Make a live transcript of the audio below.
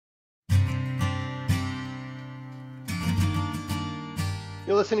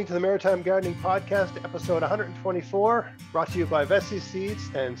You're listening to the Maritime Gardening Podcast, episode 124, brought to you by Vessi Seeds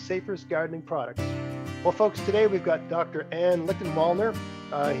and Safer's Gardening Products. Well, folks, today we've got Dr. Ann Lichtenwalner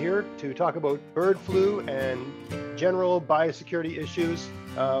here to talk about bird flu and general biosecurity issues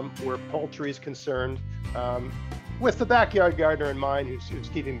where poultry is concerned, with the backyard gardener in mind who's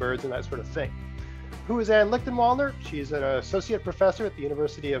keeping birds and that sort of thing. Who is Ann Lichtenwalner? She's an associate professor at the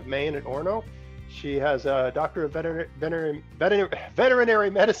University of Maine at Orono. She has a doctor of veterinary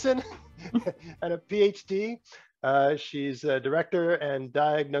medicine and a PhD. She's a director and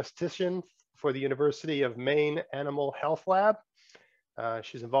diagnostician for the University of Maine Animal Health Lab.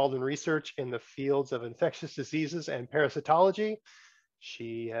 She's involved in research in the fields of infectious diseases and parasitology.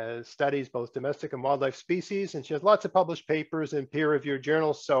 She studies both domestic and wildlife species, and she has lots of published papers in peer-reviewed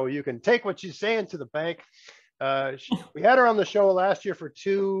journals, so you can take what she's saying to the bank. We had her on the show last year for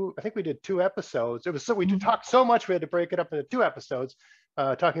I think we did 2 episodes. We talked so much, we had to break it up into 2 episodes,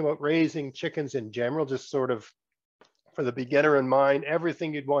 talking about raising chickens in general, just sort of for the beginner in mind,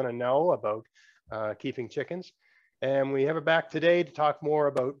 everything you'd want to know about keeping chickens. And we have her back today to talk more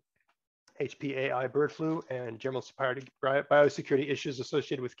about HPAI bird flu and general biosecurity issues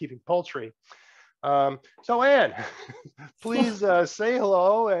associated with keeping poultry. So Ann, please say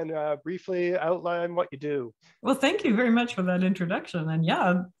hello and briefly outline what you do. Well, thank you very much for that introduction. And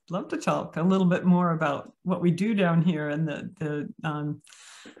yeah, I'd love to talk a little bit more about what we do down here. And the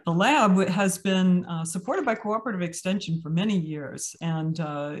lab has been supported by cooperative extension for many years. And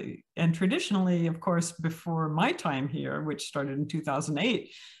traditionally, of course, before my time here, which started in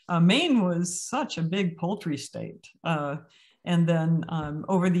 2008, Maine was such a big poultry state. And then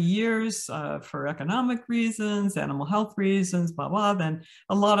over the years, for economic reasons, animal health reasons, blah, blah, then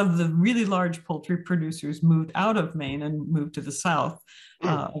a lot of the really large poultry producers moved out of Maine and moved to the south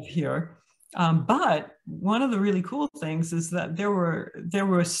of here. But one of the really cool things is that there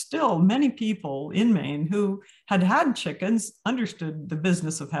were still many people in Maine who had chickens, understood the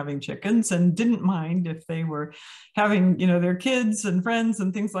business of having chickens, and didn't mind if they were having, their kids and friends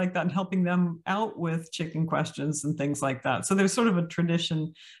and things like that, and helping them out with chicken questions and things like that. So there's sort of a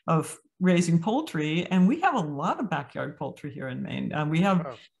tradition of raising poultry, and we have a lot of backyard poultry here in Maine. We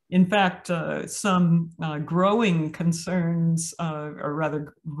have, in fact, some growing concerns, or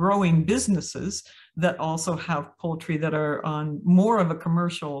rather growing businesses that also have poultry that are on more of a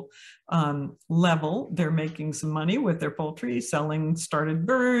commercial level. They're making some money with their poultry, selling started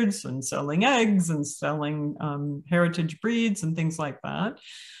birds and selling eggs and selling heritage breeds and things like that.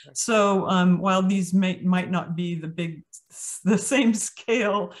 So while these might not be the same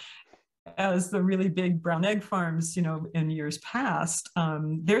scale as the really big brown egg farms, in years past,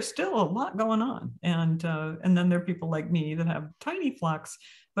 there's still a lot going on. And then there are people like me that have tiny flocks,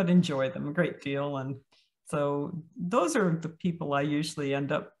 but enjoy them a great deal. And so those are the people I usually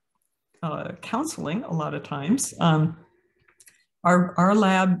end up counseling a lot of times. Our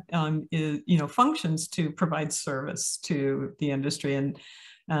lab is, functions to provide service to the industry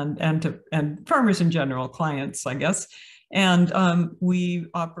and farmers in general, clients, I guess. And we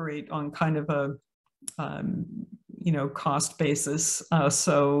operate on kind of a, cost basis.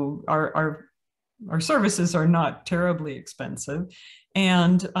 So our services are not terribly expensive.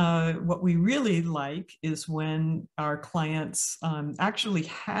 And what we really like is when our clients actually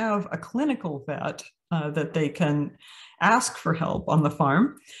have a clinical vet that they can ask for help on the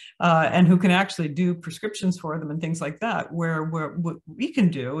farm, and who can actually do prescriptions for them and things like that, where what we can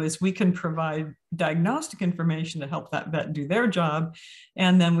do is we can provide diagnostic information to help that vet do their job.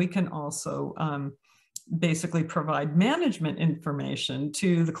 And then we can also basically provide management information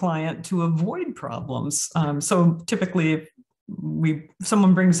to the client to avoid problems. So typically, if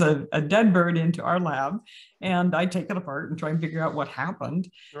someone brings a dead bird into our lab, and I take it apart and try and figure out what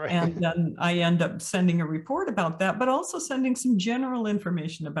happened. Right. And then I end up sending a report about that, but also sending some general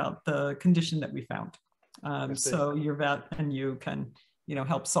information about the condition that we found. So your vet and you can,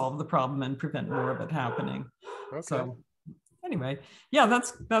 help solve the problem and prevent more of it happening. Okay. So anyway, yeah,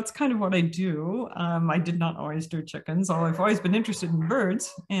 that's kind of what I do. I did not always do chickens, although I've always been interested in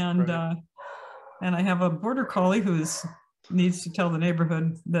birds. And right. And I have a border collie who's needs to tell the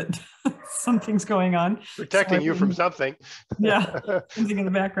neighborhood that something's going on. Protecting you from something. Yeah, something in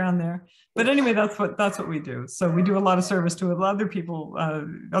the background there. But anyway, that's what we do. So we do a lot of service to other people,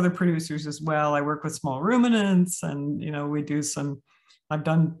 other producers as well. I work with small ruminants, and we do I've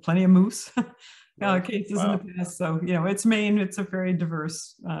done plenty of moose cases in the past. So it's Maine. It's a very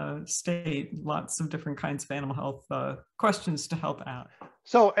diverse state. Lots of different kinds of animal health questions to help out.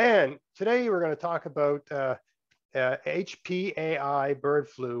 So Ann, today we're going to talk about HPAI bird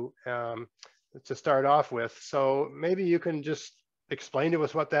flu to start off with. So maybe you can just explain to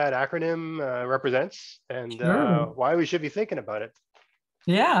us what that acronym represents and Sure. why we should be thinking about it?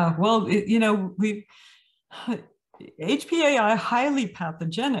 Yeah, well, we HPAI, highly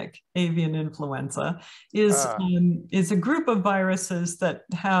pathogenic avian influenza, is a group of viruses that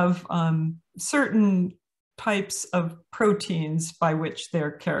have certain types of proteins by which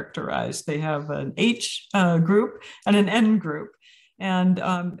they're characterized. They have an H group and an N group, and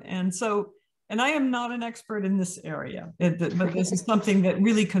I am not an expert in this area, but this is something that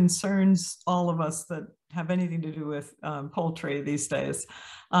really concerns all of us that have anything to do with poultry these days.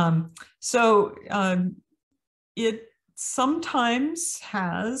 It sometimes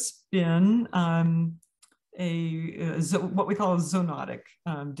has been what we call a zoonotic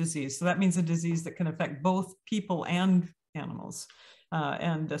disease. So that means a disease that can affect both people and animals,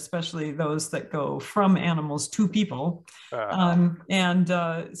 and especially those that go from animals to people.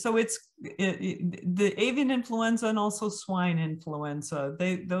 So it's the avian influenza and also swine influenza.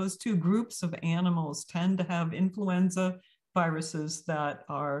 Those two groups of animals tend to have influenza viruses that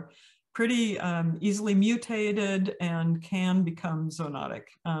are pretty easily mutated and can become zoonotic.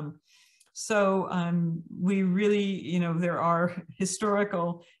 We really, there are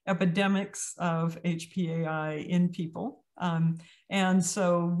historical epidemics of HPAI in people. And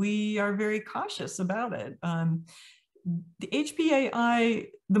so we are very cautious about it. The HPAI,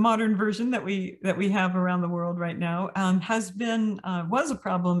 the modern version that we have around the world right now, was a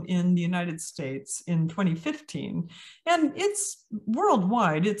problem in the United States in 2015, and it's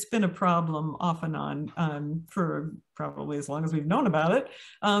worldwide. It's been a problem off and on for probably as long as we've known about it.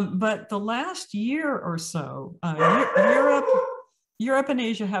 But the last year or so, Europe and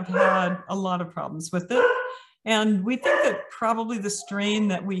Asia have had a lot of problems with it. And we think that probably the strain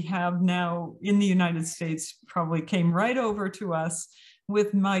that we have now in the United States probably came right over to us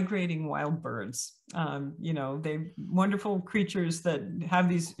with migrating wild birds. They're wonderful creatures that have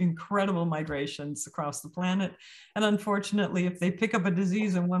these incredible migrations across the planet. And unfortunately, if they pick up a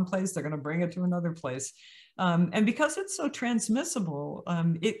disease in one place, they're going to bring it to another place. And because it's so transmissible,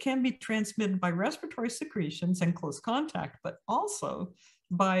 it can be transmitted by respiratory secretions and close contact, but also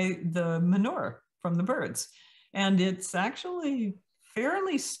by the manure from the birds. And it's actually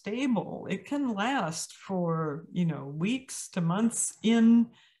fairly stable. It can last for, weeks to months in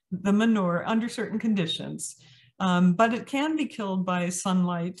the manure under certain conditions. But it can be killed by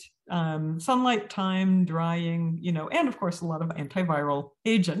sunlight, time, drying, and of course, a lot of antiviral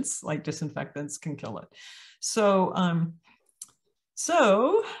agents like disinfectants can kill it. So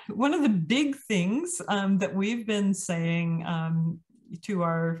one of the big things that we've been saying to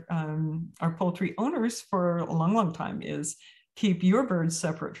our poultry owners for a long time is keep your birds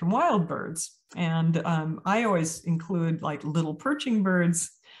separate from wild birds. And I always include like little perching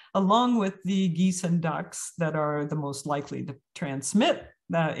birds along with the geese and ducks that are the most likely to transmit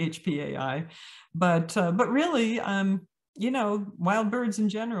the HPAI. But really, wild birds in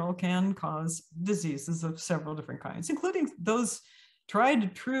general can cause diseases of several different kinds, including those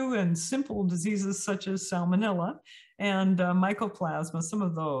tried, true, and simple diseases such as salmonella and mycoplasma, some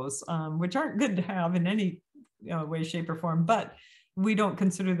of those, which aren't good to have in any way, shape, or form, but we don't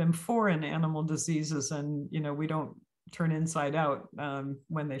consider them foreign animal diseases, and we don't turn inside out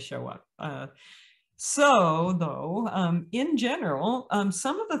when they show up. In general,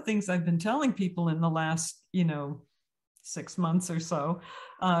 some of the things I've been telling people in the last 6 months or so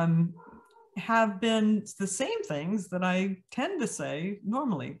have been the same things that I tend to say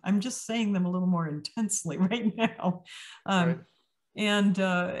normally. I'm just saying them a little more intensely right now. Right.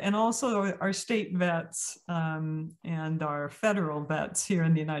 And also our state vets and our federal vets here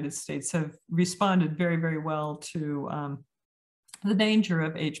in the United States have responded very, very well to the danger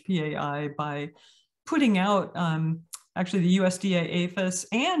of HPAI by putting out actually the USDA, APHIS,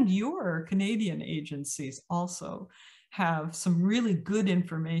 and your Canadian agencies also have some really good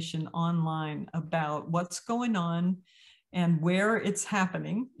information online about what's going on and where it's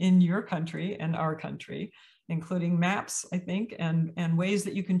happening in your country and our country, including maps, I think, and ways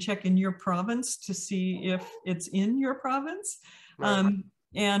that you can check in your province to see if it's in your province, right,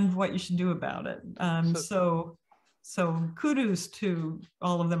 and what you should do about it. So kudos to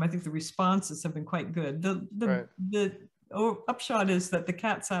all of them. I think the responses have been quite good. The upshot is that the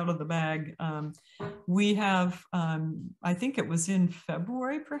cat's out of the bag. We have, I think it was in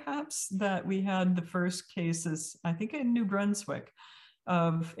February, perhaps, that we had the first cases, I think in New Brunswick,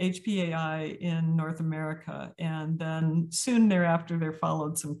 of HPAI in North America. And then soon thereafter, there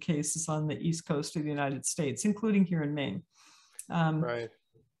followed some cases on the East Coast of the United States, including here in Maine. Right.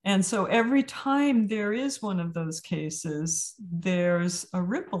 And so every time there is one of those cases, there's a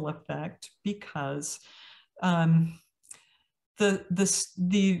ripple effect because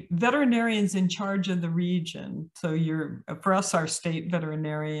the veterinarians in charge of the region, so for us, our state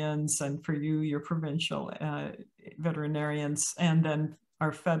veterinarians, and for you, your provincial veterinarians, and then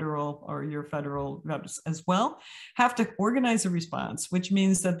our federal or your federal vets as well, have to organize a response, which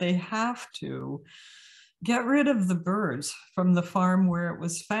means that they have to get rid of the birds from the farm where it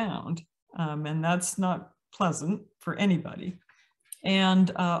was found. And that's not pleasant for anybody.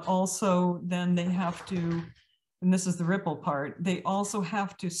 And also then they have to, and this is the ripple part, they also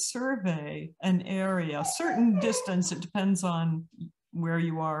have to survey an area, a certain distance. It depends on where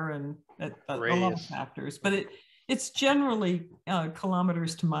you are and a lot of factors, but it's generally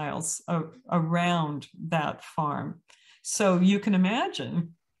kilometers to miles around that farm. So you can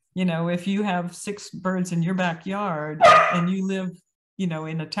imagine, if you have 6 birds in your backyard and you live,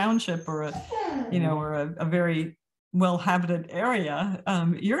 in a township or a very well-habited area,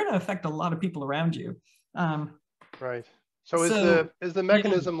 you're going to affect a lot of people around you. Right. So is the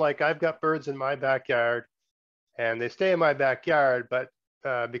mechanism like I've got birds in my backyard and they stay in my backyard, but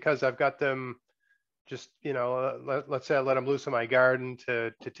because I've got them just, let's say I let them loose in my garden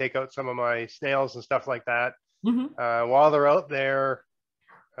to take out some of my snails and stuff like that. While they're out there,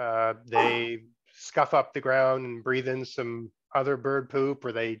 they scuff up the ground and breathe in some other bird poop,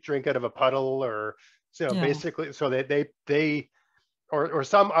 or they drink out of a puddle, or basically, so they or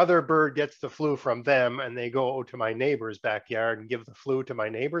some other bird gets the flu from them and they go to my neighbor's backyard and give the flu to my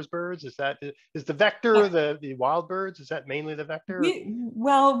neighbor's birds. Is the vector the wild birds? Is that mainly the vector?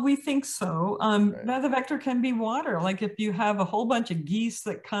 We think so. The vector can be water. Like if you have a whole bunch of geese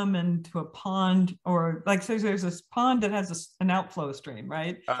that come into a pond, or like so there's this pond that has an outflow stream,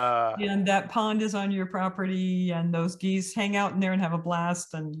 right? And that pond is on your property, and those geese hang out in there and have a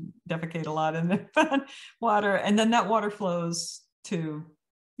blast and defecate a lot in the water, and then that water flows to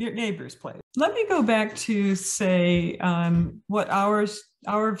your neighbor's place. Let me go back to say what our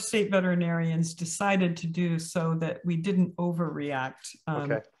state veterinarians decided to do so that we didn't overreact.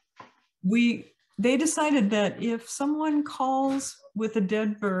 They decided that if someone calls with a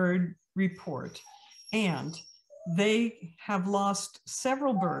dead bird report and they have lost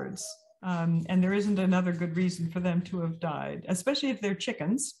several birds, and there isn't another good reason for them to have died, especially if they're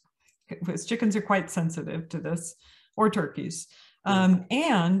chickens, because chickens are quite sensitive to this, or turkeys.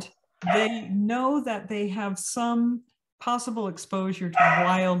 And they know that they have some possible exposure to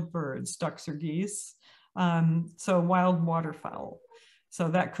wild birds, ducks or geese, so wild waterfowl. So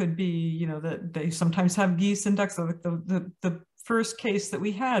that could be, that they sometimes have geese and ducks. So the first case that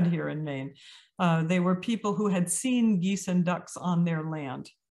we had here in Maine, they were people who had seen geese and ducks on their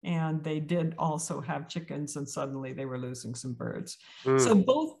land, and they did also have chickens, and suddenly they were losing some birds. So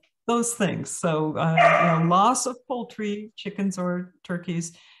both those things. So loss of poultry, chickens or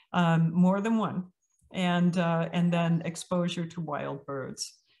turkeys, more than one, and then exposure to wild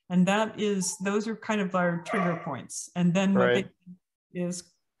birds. And those are kind of our trigger points. And then what they is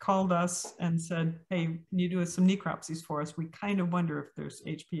called us and said, hey, can you do some necropsies for us? We kind of wonder if there's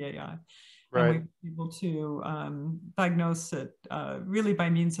HPAI. And we were able to diagnose it really by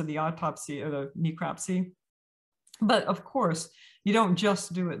means of the autopsy or the necropsy. But of course, you don't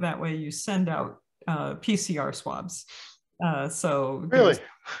just do it that way. You send out PCR swabs. So really,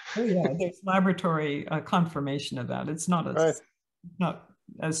 there's laboratory confirmation of that. It's not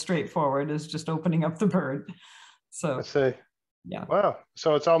as straightforward as just opening up the bird. So I see. Yeah. Wow.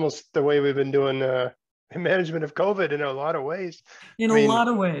 So it's almost the way we've been doing management of COVID in a lot of ways. A lot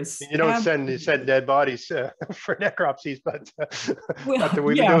of ways. You don't send dead bodies for necropsies, but not that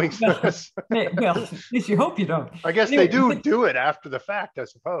we've been doing well, at least you hope you don't. I guess they do it after the fact, I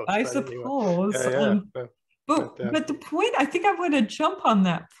suppose. I suppose. But the point, I think I want to jump on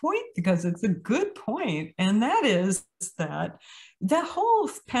that point because it's a good point, and that is that the whole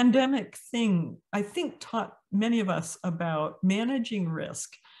pandemic thing, I think, taught many of us about managing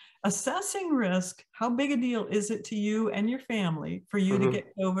risk. Assessing risk, how big a deal is it to you and your family for you to get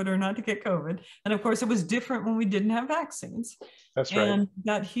COVID or not to get COVID? And of course, it was different when we didn't have vaccines. That's right. And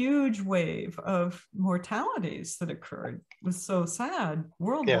that huge wave of mortalities that occurred was so sad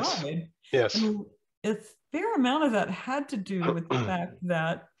worldwide. Yes. And a fair amount of that had to do with the fact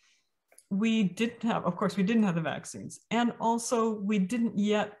that we didn't have the vaccines. And also we didn't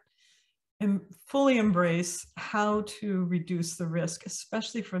yet fully embrace how to reduce the risk,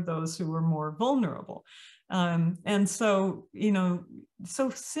 especially for those who were more vulnerable. And so, so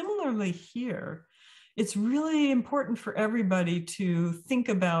similarly here, it's really important for everybody to think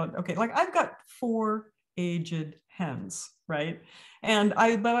about, okay, like I've got 4 aged hens, right? But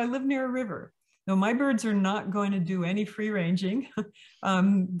I live near a river. No, my birds are not going to do any free ranging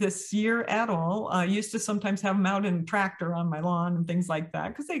this year at all. I used to sometimes have them out in a tractor on my lawn and things like that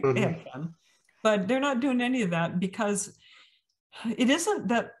because they have fun. But they're not doing any of that because it isn't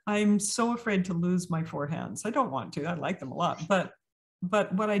that I'm so afraid to lose my 4 hens. I don't want to. I like them a lot. But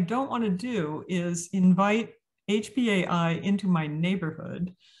what I don't want to do is invite HPAI into my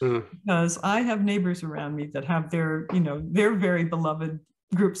neighborhood because I have neighbors around me that have their, their very beloved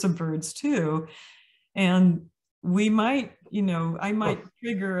groups of birds too. And we might, I might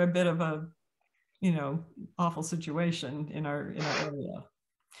trigger a bit of a, awful situation in our area.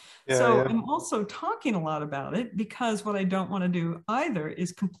 Yeah, so I'm also talking a lot about it because what I don't want to do either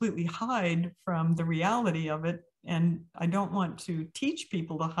is completely hide from the reality of it. And I don't want to teach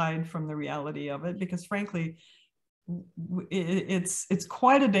people to hide from the reality of it because frankly, it's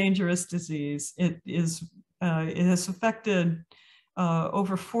quite a dangerous disease. It has affected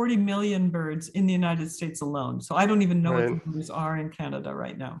over 40 million birds in the United States alone. So I don't even know what the numbers are in Canada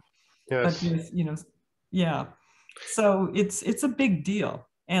right now. Yes. But yeah. So it's a big deal.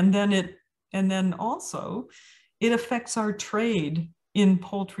 And then also it affects our trade in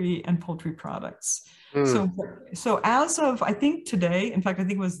poultry and poultry products. So as of, I think today, in fact, I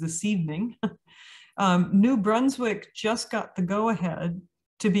think it was this evening, New Brunswick just got the go-ahead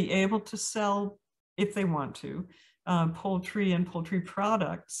to be able to sell, if they want to, poultry and poultry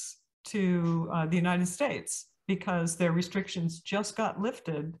products to the United States because their restrictions just got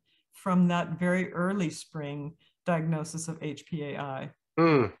lifted from that very early spring diagnosis of HPAI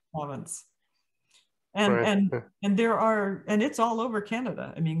province. And there are, and it's all over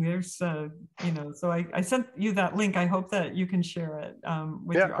Canada. I mean, there's, so I sent you that link. I hope that you can share it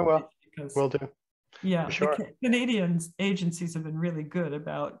with your audience. Because, will do. Yeah, sure. The Canadian agencies have been really good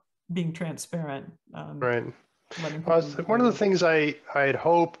about being transparent. One of the things I had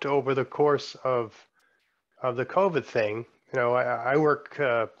hoped over the course of the COVID thing, I work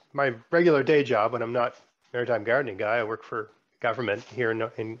my regular day job when I'm not maritime gardening guy. I work for government here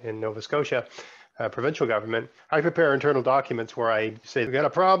in Nova Scotia, provincial government. I prepare internal documents where I say, we got a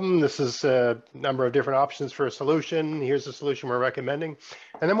problem. This is a number of different options for a solution. Here's the solution we're recommending.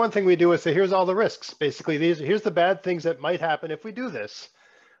 And then one thing we do is say, here's all the risks. Basically, here's the bad things that might happen if we do this.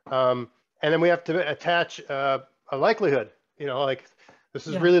 And then we have to attach a likelihood, like this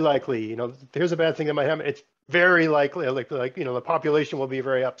is really likely, here's a bad thing that might happen. It's very likely, like the population will be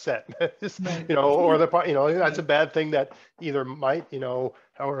very upset, or that's a bad thing that either might,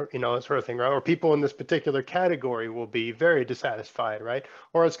 or that sort of thing, right? Or people in this particular category will be very dissatisfied, right?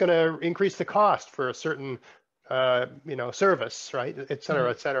 Or it's going to increase the cost for a certain, service, right? Et cetera,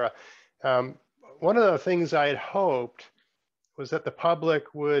 et cetera. One of the things I had hoped was that the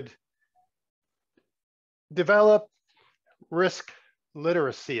public would develop risk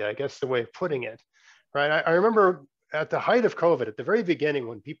literacy, I guess the way of putting it, right? I remember at the height of COVID, at the very beginning,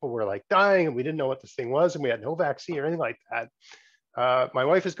 when people were like dying and we didn't know what this thing was and we had no vaccine or anything like that. My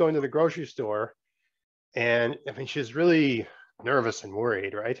wife is going to the grocery store and I mean, she's really nervous and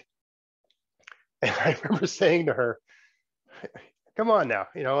worried, right? And I remember saying to her, come on now,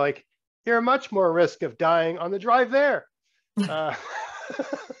 you're at much more risk of dying on the drive there. Than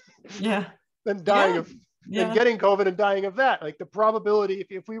dying of than getting COVID and dying of that. Like the probability,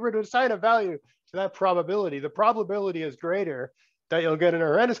 if we were to assign a value to that probability, the probability is greater that you'll get in a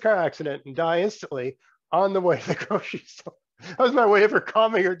horrendous car accident and die instantly on the way to the grocery store. That was my way of her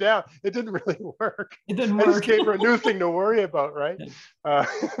calming her down. It didn't really work. It didn't work. I just gave her a new thing to worry about, right?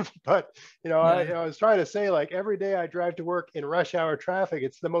 But I was trying to say, like, every day I drive to work in rush hour traffic,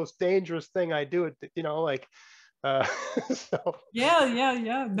 it's the most dangerous thing I do. So.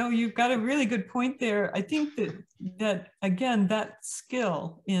 Yeah. No, you've got a really good point there. I think that again, that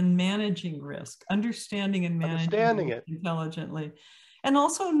skill in managing risk, understanding and managing it intelligently, and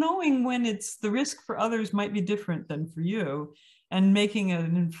also knowing when it's the risk for others might be different than for you, and making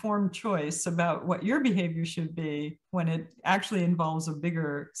an informed choice about what your behavior should be when it actually involves a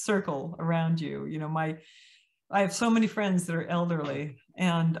bigger circle around you. I have so many friends that are elderly,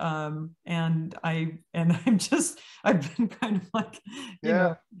 and I've been kind of like,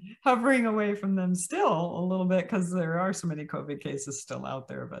 hovering away from them still a little bit because there are so many COVID cases still out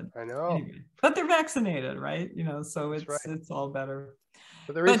there. But I know, anyway, but they're vaccinated, right? So it's all better.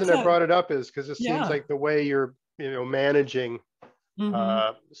 But the reason I brought it up is because it seems like the way you're, managing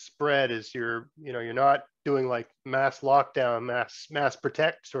spread is you're not doing like mass lockdown, mass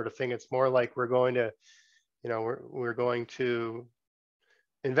protect sort of thing. It's more like we're going to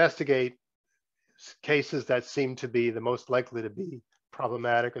investigate cases that seem to be the most likely to be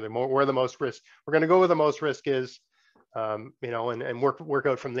problematic, or where the most risk. We're going to go where the most risk is, and work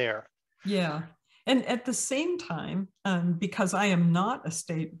out from there. Yeah. And at the same time, because I am not a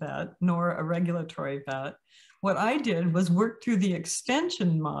state vet nor a regulatory vet, what I did was work through the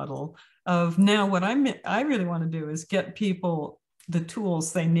extension model of now what I really want to do is get people the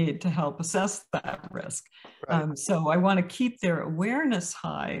tools they need to help assess that risk. Right. So I want to keep their awareness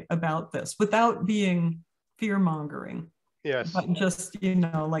high about this without being fear mongering. Yes. But just,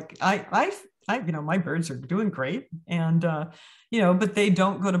 like I, my birds are doing great, and but they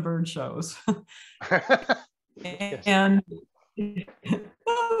don't go to bird shows. Yes. And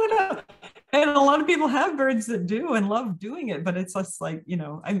and a lot of people have birds that do and love doing it, but it's just like,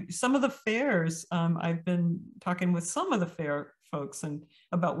 some of the fairs, I've been talking with some of the fair folks and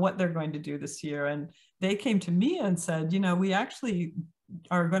about what they're going to do this year. And they came to me and said, we actually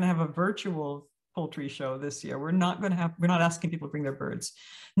are going to have a virtual poultry show this year. We're not asking people to bring their birds,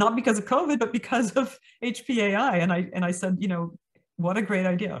 not because of COVID, but because of HPAI. And I said, what a great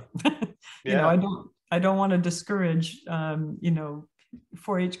idea. Yeah. I don't want to discourage,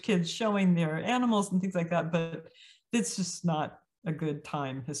 4-H kids showing their animals and things like that, but it's just not a good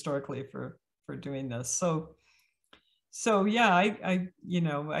time historically for doing this. So yeah, I'm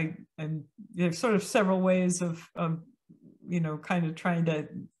there's sort of several ways of kind of trying to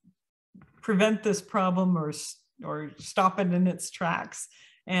prevent this problem or stop it in its tracks.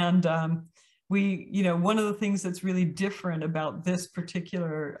 And one of the things that's really different about this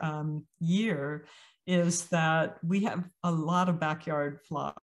particular year is that we have a lot of backyard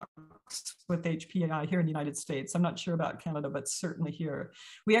flocks with HPAI here in the United States. I'm not sure about Canada, but certainly here.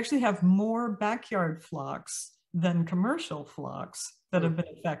 We actually have more backyard flocks than commercial flocks that have been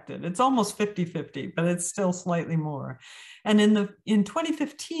affected. It's almost 50-50, but it's still slightly more. And in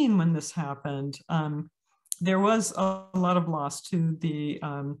 2015, when this happened, there was a lot of loss to the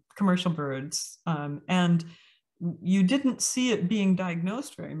commercial birds, and you didn't see it being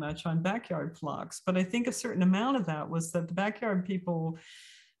diagnosed very much on backyard flocks. But I think a certain amount of that was that the backyard people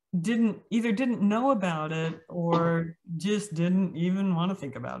didn't know about it or just didn't even want to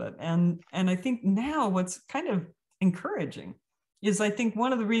think about it. And I think now what's kind of encouraging is I think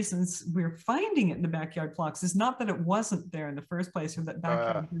one of the reasons we're finding it in the backyard flocks is not that it wasn't there in the first place or that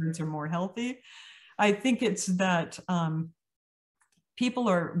backyard birds are more healthy. I think it's that people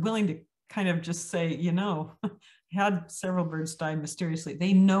are willing to kind of just say, had several birds die mysteriously.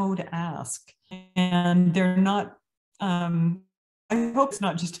 They know to ask, and they're not, I hope it's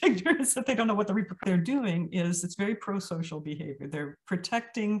not just ignorance that they don't know what they're doing. It's very pro-social behavior. They're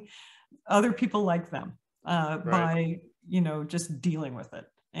protecting other people like them by, just dealing with it.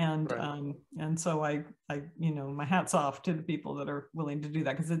 And and so I my hat's off to the people that are willing to do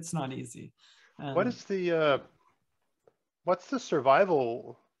that, because it's not easy. What's the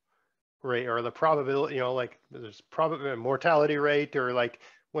survival rate or the probability, like there's probably mortality rate, or like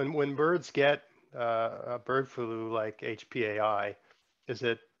when birds get a bird flu like HPAI, is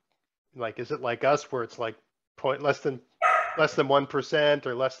it like us where it's like less than 1%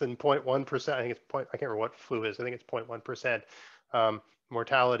 or less than 0.1%? I think it's I can't remember what flu is. I think it's 0.1%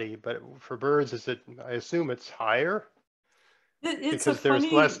 mortality. But for birds, I assume it's higher? Because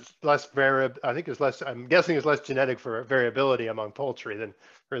there's less variable. I think I'm guessing there's less genetic variability among poultry than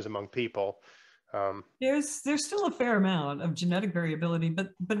there is among people. There's still a fair amount of genetic variability,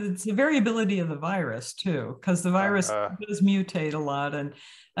 but it's the variability of the virus too, because the virus does mutate a lot, and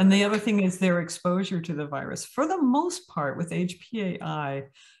the other thing is their exposure to the virus. For the most part, with HPAI,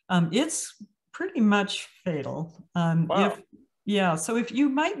 it's pretty much fatal. Wow. So if you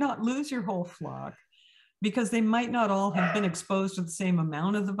might not lose your whole flock, because they might not all have been exposed to the same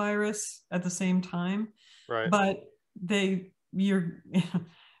amount of the virus at the same time, right? But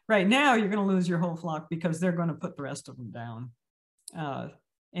right now you're going to lose your whole flock because they're going to put the rest of them down,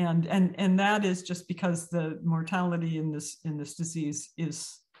 and that is just because the mortality in this disease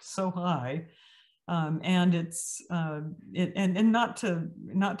is so high, and it's and not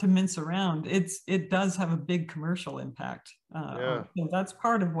to mince around, it does have a big commercial impact. So that's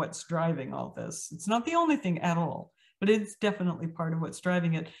part of what's driving all this. It's not the only thing at all, but it's definitely part of what's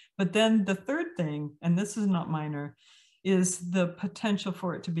driving it. But then the third thing, and this is not minor, is the potential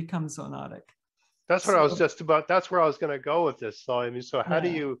for it to become zoonotic. That's what I was just about. That's where I was going to go with this. So I mean, how do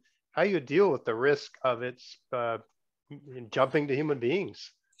you deal with the risk of its jumping to human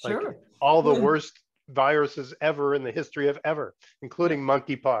beings? Sure. Like all the worst viruses ever in the history of ever, including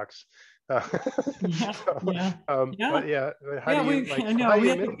monkeypox. How do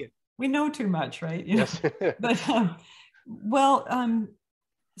you mitigate? We know too much, right? Yes. But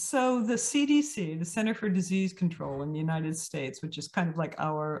so the CDC, the Center for Disease Control in the United States, which is kind of like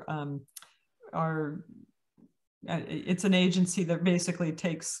our it's an agency that basically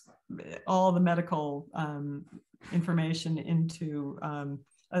takes all the medical information into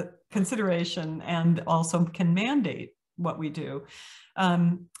consideration, and also can mandate what we do.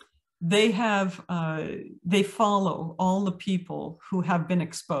 They follow all the people who have been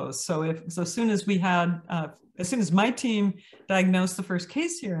exposed. So as soon as as soon as my team diagnosed the first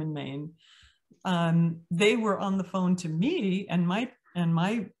case here in Maine, they were on the phone to me and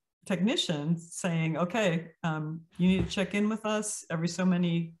my technician saying, okay, you need to check in with us every so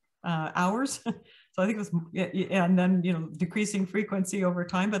many hours. So I think it was, and then, decreasing frequency over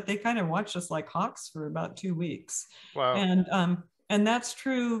time, but they kind of watched us like hawks for about 2 weeks. Wow. And that's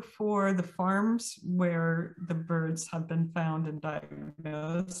true for the farms where the birds have been found and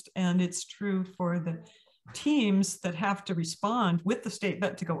diagnosed. And it's true for the teams that have to respond with the state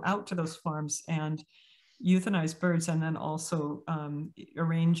vet to go out to those farms and euthanize birds, and then also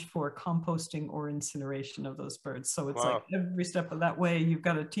arrange for composting or incineration of those birds. So it's like every step of that way, you've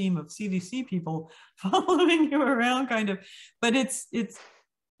got a team of CDC people following you around, kind of. But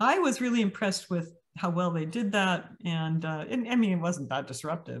I was really impressed with how well they did that, and I mean, it wasn't that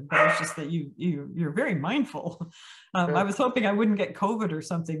disruptive, but it's just that you're very mindful. I was hoping I wouldn't get COVID or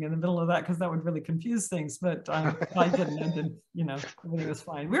something in the middle of that, because that would really confuse things, but I didn't. Everything was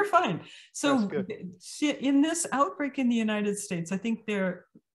fine. We're fine. So in this outbreak in the United States, I think the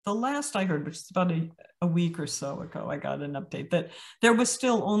last I heard, which is about a week or so ago, I got an update that there was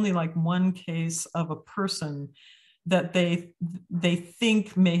still only like one case of a person that they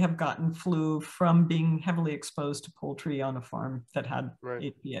think may have gotten flu from being heavily exposed to poultry on a farm that had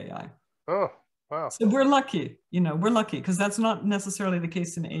HPAI. Oh, wow. So we're lucky, we're lucky, because that's not necessarily the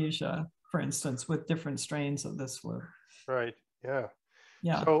case in Asia, for instance, with different strains of this flu. Right, yeah.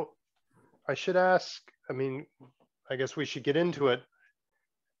 Yeah. So I should ask, I guess we should get into it.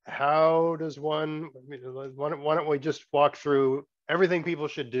 How does why don't we just walk through everything people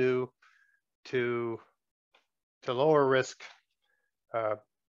should do to lower risk,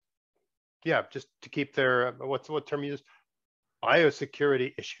 just to keep their, what term you use?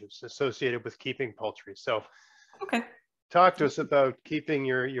 Biosecurity issues associated with keeping poultry. So talk to us about keeping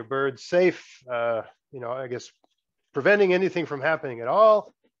your birds safe, I guess preventing anything from happening at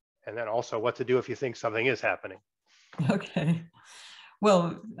all, and then also what to do if you think something is happening. Okay.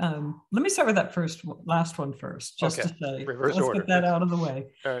 Well, let me start with that last one first, just to say, reverse let's order. get that out of the way.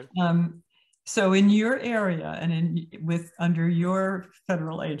 All right. So in your area and under your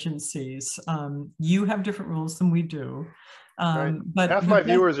federal agencies, you have different rules than we do. Right. But half my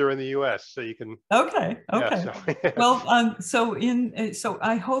viewers are in the U.S., so you can. Okay. Yeah, Well, so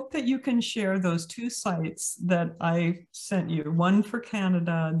I hope that you can share those two sites that I sent you, one for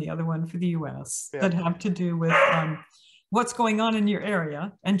Canada and the other one for the U.S. that have to do with what's going on in your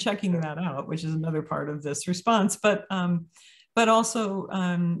area and checking that out, which is another part of this response. But also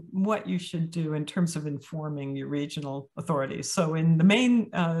what you should do in terms of informing your regional authorities. So in the Maine,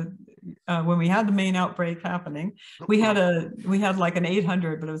 when we had the Maine outbreak happening, we had like an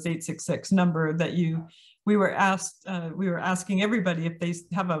 800, but it was 866 number that we were asking everybody if they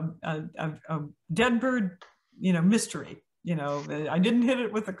have a dead bird, mystery. I didn't hit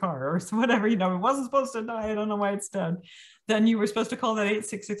it with a car or whatever, it wasn't supposed to die. I don't know why it's dead. Then you were supposed to call that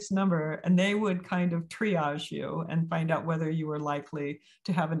 866 number, and they would kind of triage you and find out whether you were likely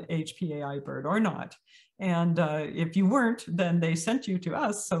to have an HPAI bird or not. And if you weren't, then they sent you to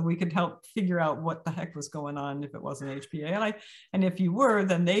us so we could help figure out what the heck was going on if it wasn't HPAI. And if you were,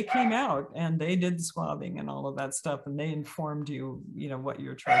 then they came out and they did the swabbing and all of that stuff, and they informed you, what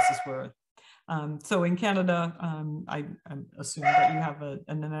your choices were. So in Canada, I assume that you have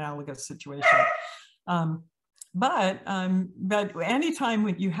an analogous situation. But anytime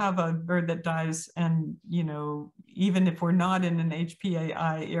when you have a bird that dies, and even if we're not in an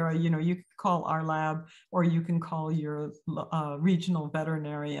HPAI era, you can call our lab, or you can call your regional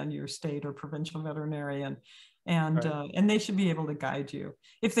veterinarian, your state or provincial veterinarian, and they should be able to guide you.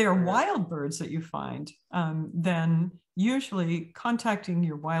 If they are wild birds that you find, then usually contacting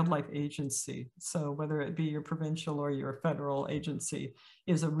your wildlife agency, so whether it be your provincial or your federal agency,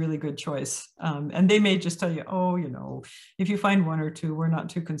 is a really good choice. And they may just tell you, if you find one or two, we're not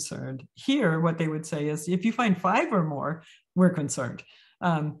too concerned. Here, what they would say is, if you find 5 or more, we're concerned.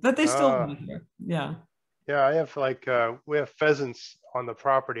 But they still want to hear. Yeah. Yeah, I have we have pheasants on the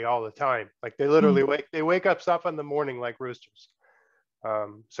property all the time. Like they literally wake up in the morning like roosters.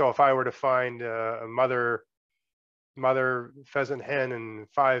 So if I were to find a mother pheasant hen and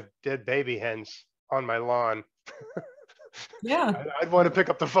 5 dead baby hens on my lawn, I'd want to pick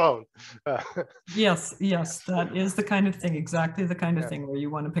up the phone. Yes, that is the kind of thing, exactly the kind of thing where you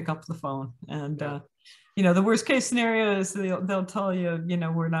want to pick up the phone. And you know, the worst case scenario is they'll tell you, you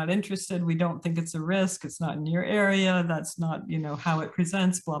know, we're not interested. We don't think it's a risk. It's not in your area. That's not, you know, how it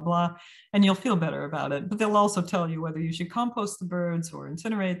presents, blah, blah. And you'll feel better about it. But they'll also tell you whether you should compost the birds or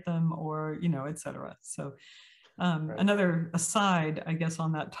incinerate them or, you know, et cetera. So Right. another aside, I guess,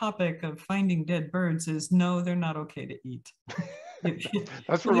 on that topic of finding dead birds is no, they're not okay to eat.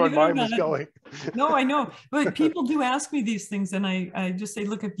 That's where my mind was going. No, I know, but people do ask me these things, and I just say,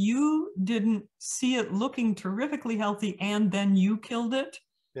 look, if you didn't see it looking terrifically healthy and then you killed it,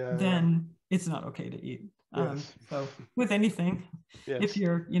 then it's not okay to eat. Yes. So with anything, yes. if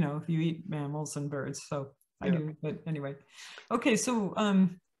you're, you know, if you eat mammals and birds, so I do, but anyway. Okay, so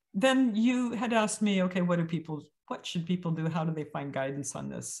then you had asked me, okay, what should people do? How do they find guidance on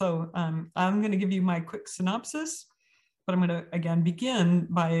this? So I'm going to give you my quick synopsis. But I'm going to, again, begin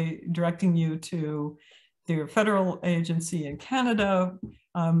by directing you to the federal agency in Canada.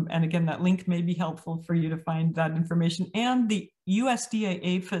 And again, that link may be helpful for you to find that information, and the USDA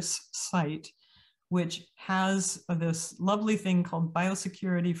APHIS site, which has this lovely thing called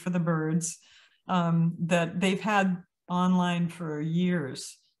biosecurity for the birds that they've had online for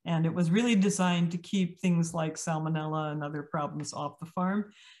years. And it was really designed to keep things like salmonella and other problems off the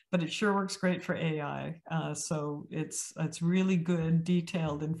farm, but it sure works great for AI. So it's really good,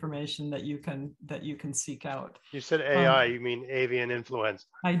 detailed information that you can seek out. You said AI, you mean avian influenza?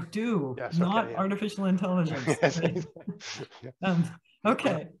 I do, yes, not artificial intelligence.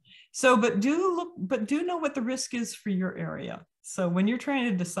 Okay. So, but do know what the risk is for your area. So when you're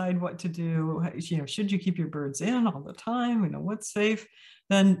trying to decide what to do, you know, should you keep your birds in all the time? You know, what's safe?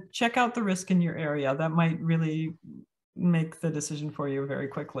 Then check out the risk in your area. That might really make the decision for you very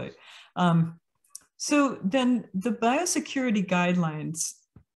quickly. So then the biosecurity guidelines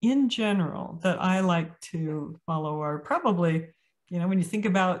in general that I like to follow are probably, you know, when you think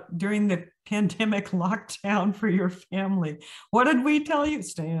about during the pandemic lockdown for your family, what did we tell you?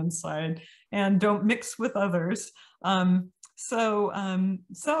 Stay inside and don't mix with others. So,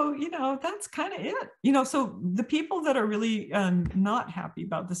 you know, that's kind of it, you know, so the people that are really not happy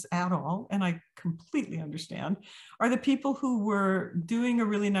about this at all, and I completely understand, are the people who were doing a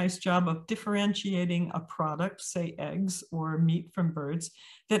really nice job of differentiating a product, say eggs or meat from birds,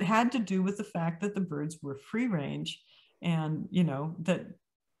 that had to do with the fact that the birds were free range, and, you know, that,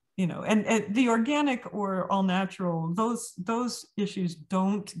 you know, and the organic or all natural, those issues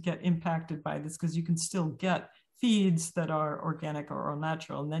don't get impacted by this, because you can still get feeds that are organic or all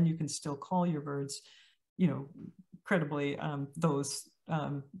natural, and then you can still call your birds, you know, credibly those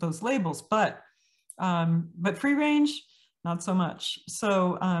labels. But free range, not so much.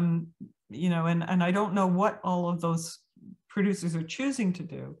 So you know, and I don't know what all of those producers are choosing to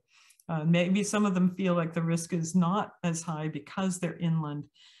do. Maybe some of them feel like the risk is not as high because they're inland.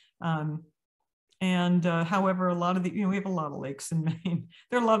 However, a lot of the, you know, we have a lot of lakes in Maine.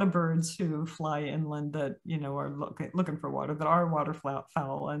 There are a lot of birds who fly inland that, you know, are looking for water, that are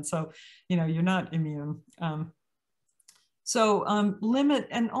waterfowl. And so, you know, you're not immune.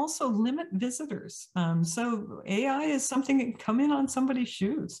 Limit visitors. So AI is something that can come in on somebody's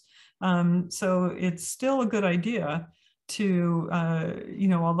shoes. So it's still a good idea to, you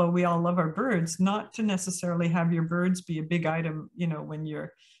know, although we all love our birds, not to necessarily have your birds be a big item, you know, when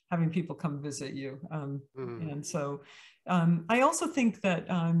you're having people come visit you. And so I also think that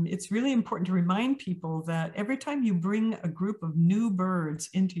it's really important to remind people that every time you bring a group of new birds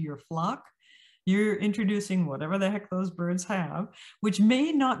into your flock, you're introducing whatever the heck those birds have, which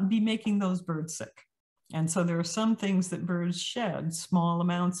may not be making those birds sick. And so there are some things that birds shed, small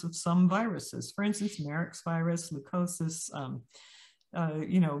amounts of some viruses, for instance, Marek's virus, leukosis,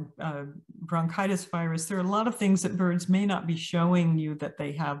 bronchitis virus. There are a lot of things that birds may not be showing you that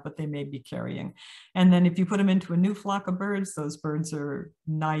they have, but they may be carrying. And then if you put them into a new flock of birds, those birds are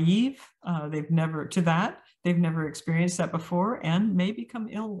naive. They've never experienced that before and may become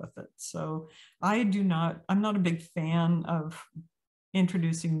ill with it. So I'm not a big fan of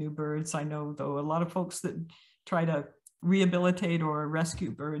introducing new birds. I know, though, a lot of folks that try to rehabilitate or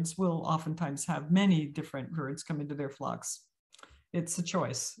rescue birds will oftentimes have many different birds come into their flocks. It's a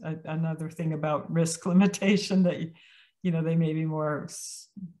choice. Another thing about risk limitation that, you know, they may be more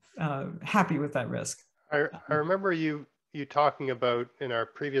happy with that risk. I remember you talking about in our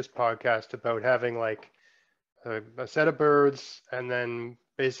previous podcast about having like a set of birds and then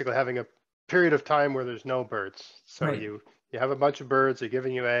basically having a period of time where there's no birds. So right. You have a bunch of birds, they're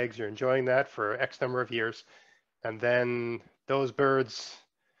giving you eggs, you're enjoying that for X number of years, and then those birds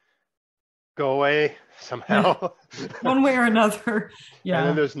go away somehow. One way or another. Yeah. And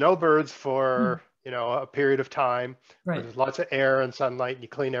then there's no birds for, you know, a period of time. Right. There's lots of air and sunlight, and you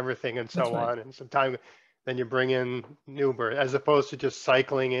clean everything and so on. And some time, then you bring in new birds, as opposed to just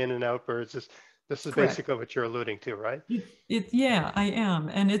cycling in and out birds. This is Correct. basically what you're alluding to, right? Yeah, I am.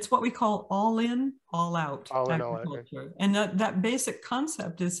 And it's what we call all in, all out All in, all out. Right? agriculture. And that basic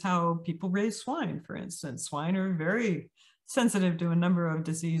concept is how people raise swine, for instance. Swine are very sensitive to a number of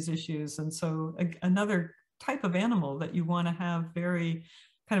disease issues. And so another type of animal that you want to have very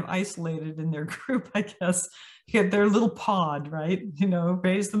kind of isolated in their group, I guess, get their little pod, right?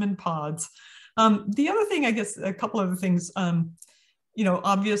 Raise them in pods. The other thing, I guess, a couple other things,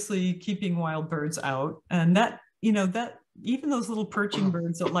 obviously keeping wild birds out, and that even those little perching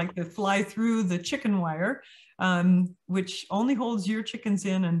birds that like to fly through the chicken wire, which only holds your chickens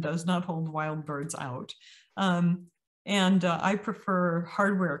in and does not hold wild birds out. And I prefer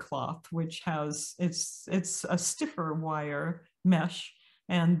hardware cloth, which has, it's a stiffer wire mesh,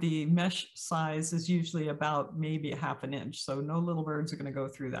 and the mesh size is usually about maybe a half an inch. So no little birds are going to go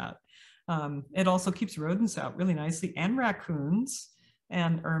through that. It also keeps rodents out really nicely, and raccoons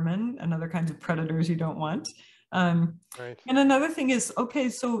and ermine and other kinds of predators you don't want. Right. And another thing is, okay,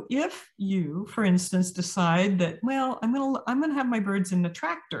 so if you, for instance, decide that, well, I'm gonna have my birds in a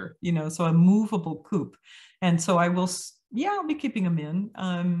tractor, so a movable coop, and so I'll be keeping them in,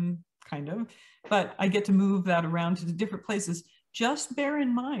 kind of, but I get to move that around to the different places. Just bear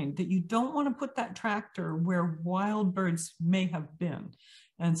in mind that you don't want to put that tractor where wild birds may have been.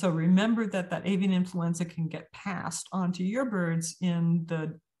 And so remember that avian influenza can get passed onto your birds in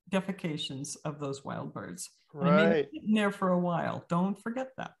the defecations of those wild birds. Right. In there for a while. Don't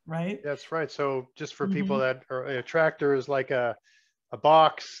forget that, right? That's right. So just for people that are, a tractor is like a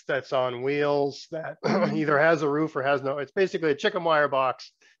box that's on wheels that either has a roof or has no, it's basically a chicken wire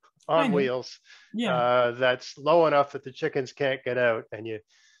box on wheels. Yeah. That's low enough that the chickens can't get out, and you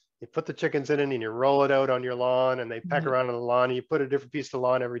put the chickens in it and you roll it out on your lawn, and they peck around on the lawn, and you put a different piece of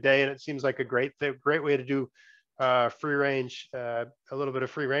lawn every day. And it seems like a great way to do free range, a little bit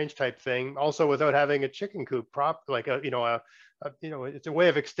of free range type thing, also without having a chicken coop like it's a way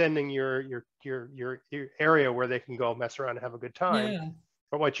of extending your area where they can go mess around and have a good time. Yeah.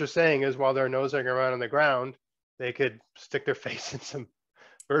 But what you're saying is, while they're nosing around on the ground, they could stick their face in some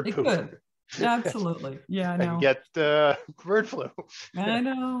bird poop. Could. Absolutely. Yeah, I know. And get bird flu. I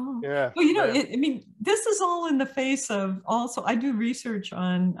know. Yeah. Well, this is all in the face of, also, I do research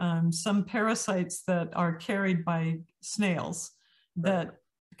on some parasites that are carried by snails that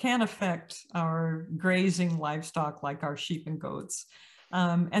can affect our grazing livestock, like our sheep and goats.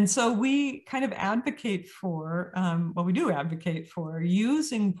 And so we kind of advocate for, we do advocate for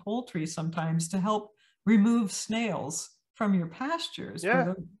using poultry sometimes to help remove snails from your pastures. Yeah.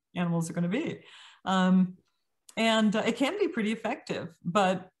 Where the animals are going to be. And it can be pretty effective,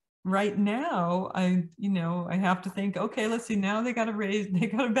 but right now I have to think, okay, let's see, now they got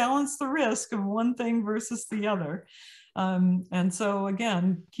to balance the risk of one thing versus the other. And so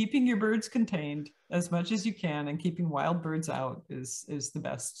again, keeping your birds contained as much as you can and keeping wild birds out is the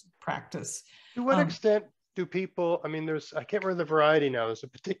best practice. To what extent do people, I can't remember the variety now, there's a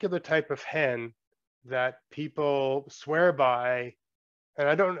particular type of hen that people swear by, and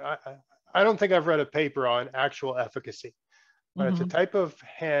I don't think I've read a paper on actual efficacy, but it's a type of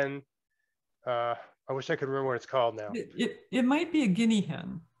hen. I wish I could remember what it's called now. It might be a guinea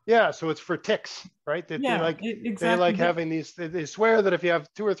hen. Yeah, so it's for ticks, right? Exactly. They like having these. They swear that if you have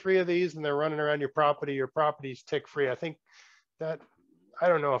 2 or 3 of these and they're running around your property's tick free. I think that, I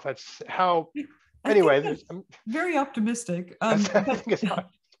don't know if that's how. Anyway, I'm very optimistic.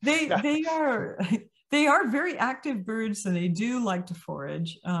 They are very active birds, and they do like to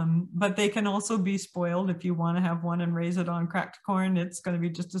forage, but they can also be spoiled. If you want to have one and raise it on cracked corn, it's going to be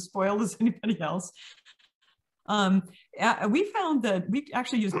just as spoiled as anybody else. We found that we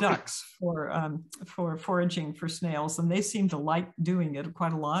actually use ducks for foraging for snails, and they seem to like doing it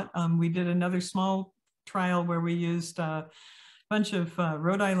quite a lot. We did another small trial where we used a bunch of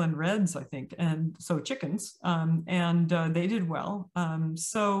Rhode Island Reds, I think, and so chickens, and they did well.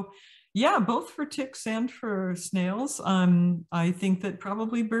 So yeah, both for ticks and for snails. I think that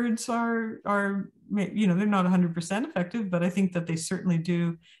probably birds are they're not 100% effective, but I think that they certainly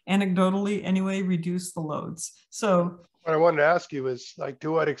do, anecdotally anyway, reduce the loads. So what I wanted to ask you is, like,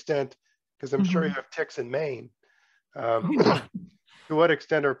 to what extent, because I'm sure you have ticks in Maine, to what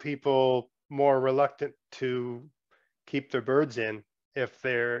extent are people more reluctant to keep their birds in if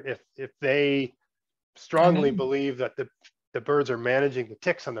they strongly believe that the birds are managing the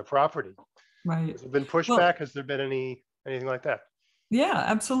ticks on their property? Right. Has there been pushback? Has there been anything like that? Yeah,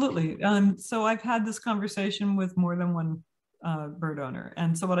 absolutely. So I've had this conversation with more than one bird owner.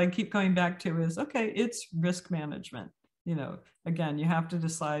 And so what I keep going back to is, okay, it's risk management. Again, you have to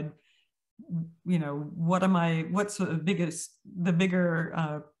decide, what's the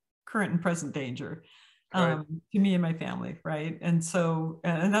bigger current and present danger Right. to me and my family, right? And so,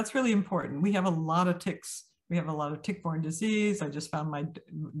 and that's really important. We have a lot of ticks. We have a lot of tick-borne disease. I just found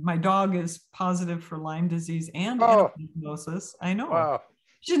my dog is positive for Lyme disease and Oh, anaplasmosis. I know. wow.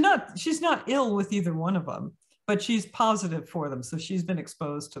 She's not ill with either one of them, but she's positive for them. So she's been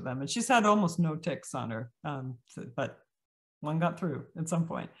exposed to them, and she's had almost no ticks on her. But one got through at some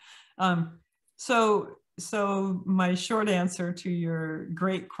point. So my short answer to your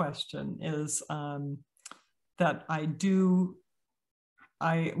great question is that I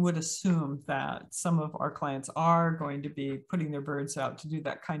would assume that some of our clients are going to be putting their birds out to do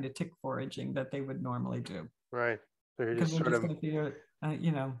that kind of tick foraging that they would normally do. Right. So you're Because just we're sort just of, going to figure,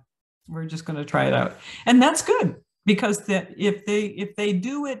 we're just going to try it out, and that's good because if they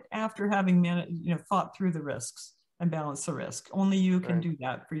do it after having thought through the risks and balance the risk, only you can right. do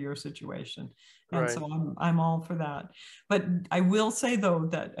that for your situation, and Right. so I'm all for that. But I will say though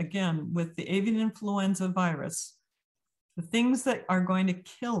that again with the avian influenza virus, the things that are going to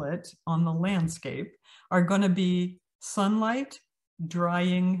kill it on the landscape are going to be sunlight,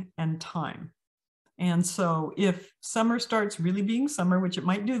 drying, and time. And so if summer starts really being summer, which it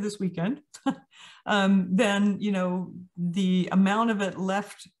might do this weekend, then, the amount of it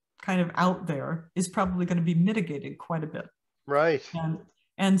left kind of out there is probably going to be mitigated quite a bit. Right.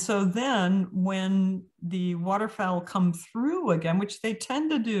 And so then when the waterfowl come through again, which they tend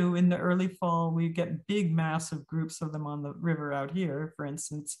to do in the early fall, we get big, massive groups of them on the river out here, for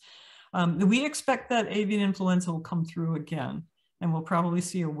instance. We expect that avian influenza will come through again. And we'll probably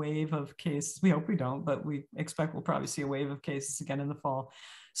see a wave of cases. We hope we don't, but we expect we'll probably see a wave of cases again in the fall.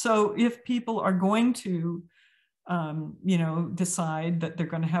 So if people are going to, decide that they're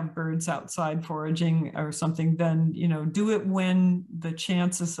going to have birds outside foraging or something, then, do it when the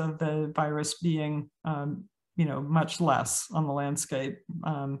chances of the virus being, much less on the landscape,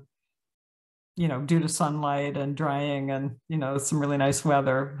 due to sunlight and drying and, some really nice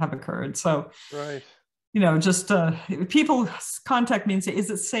weather have occurred. So, Right. just people contact me and say, is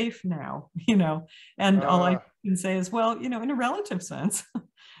it safe now? And all I can say is, well, in a relative sense,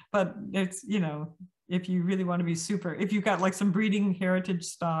 but it's, if you really want to be if you've got like some breeding heritage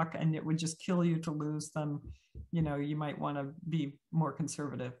stock and it would just kill you to lose them, you might want to be more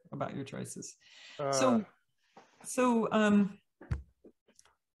conservative about your choices.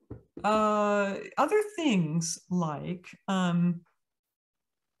 Other things like,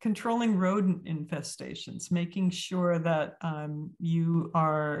 controlling rodent infestations, making sure that your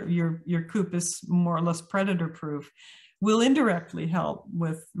coop is more or less predator proof, will indirectly help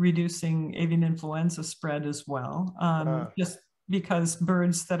with reducing avian influenza spread as well. Just because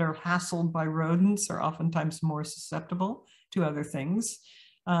birds that are hassled by rodents are oftentimes more susceptible to other things.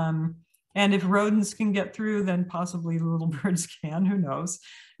 And if rodents can get through, then possibly little birds can, who knows?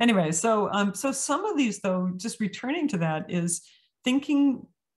 Anyway, so some of these though, just returning to that, is thinking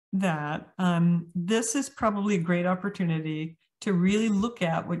that this is probably a great opportunity to really look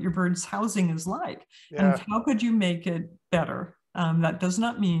at what your bird's housing is like, and how could you make it better. That does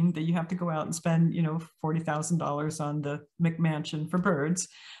not mean that you have to go out and spend, $40,000 on the McMansion for birds,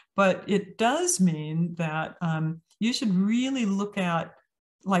 but it does mean that you should really look at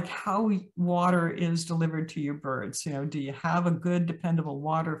like how water is delivered to your birds. Do you have a good, dependable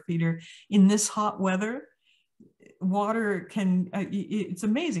water feeder in this hot weather? Water it's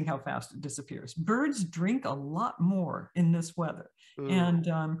amazing how fast it disappears. Birds drink a lot more in this weather. And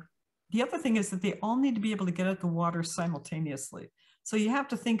the other thing is that they all need to be able to get at the water simultaneously. So you have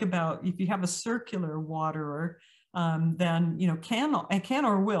to think about, if you have a circular waterer, then, can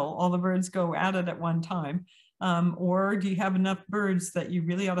or will all the birds go at it at one time? Or do you have enough birds that you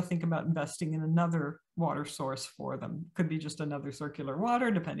really ought to think about investing in another water source for them? Could be just another circular water,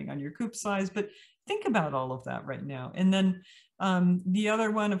 depending on your coop size, but think about all of that right now. And then the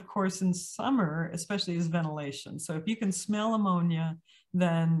other one, of course, in summer, especially, is ventilation. So if you can smell ammonia,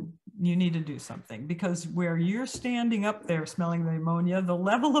 then you need to do something, because where you're standing up there smelling the ammonia, the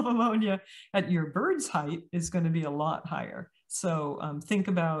level of ammonia at your bird's height is going to be a lot higher. So think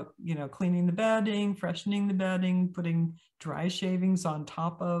about, cleaning the bedding, freshening the bedding, putting dry shavings on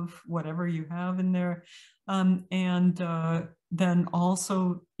top of whatever you have in there. Then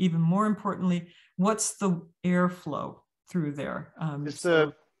also, even more importantly, what's the airflow through there?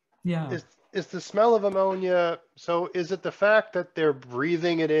 Is the smell of ammonia, so is it the fact that they're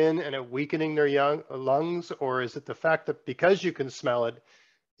breathing it in and it weakening their young lungs, or is it the fact that because you can smell it,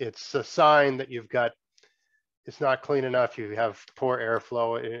 it's a sign that it's not clean enough, you have poor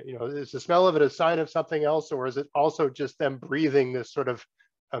airflow? Is the smell of it a sign of something else, or is it also just them breathing this sort of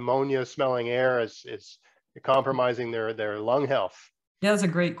ammonia smelling air is compromising their lung health? Yeah, that's a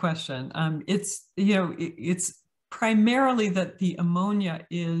great question. It's, you know, it's primarily that the ammonia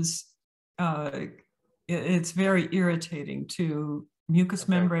is, it's very irritating to mucous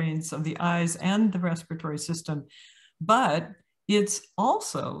membranes of the eyes and the respiratory system, but it's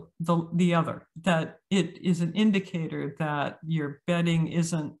also the other, that it is an indicator that your bedding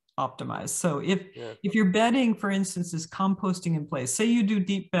isn't optimized. So if your bedding, for instance, is composting in place, say you do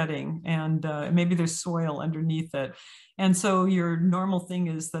deep bedding and maybe there's soil underneath it, and so your normal thing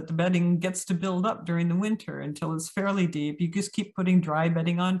is that the bedding gets to build up during the winter until it's fairly deep. You just keep putting dry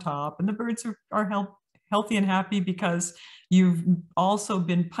bedding on top, and the birds are healthy and happy because you've also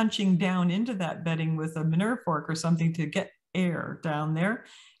been punching down into that bedding with a manure fork or something to get air down there,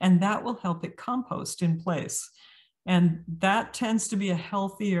 and that will help it compost in place. And that tends to be a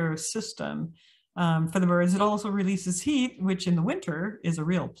healthier system for the birds. It also releases heat, which in the winter is a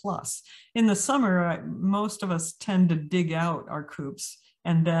real plus. In the summer, most of us tend to dig out our coops.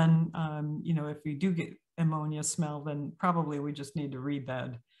 And then, you know, if we do get ammonia smell, then probably we just need to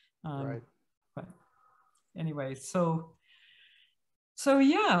rebed. Right. But anyway, so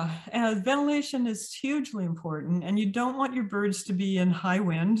yeah, ventilation is hugely important, and you don't want your birds to be in high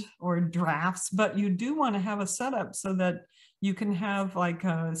wind or drafts, but you do want to have a setup so that you can have like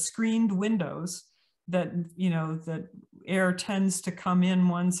screened windows that, you know, that air tends to come in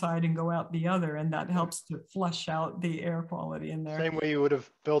one side and go out the other, and that helps to flush out the air quality in there. Same way you would have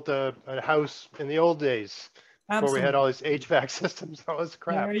built a house in the old days. Before Absolutely. we had all these HVAC systems, all this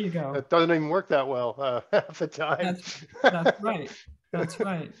crap. There you go. It doesn't even work that well half the time. That's right. That's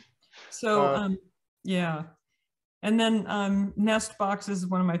right. So, yeah. And then nest boxes is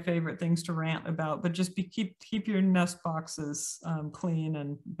one of my favorite things to rant about, but just keep your nest boxes clean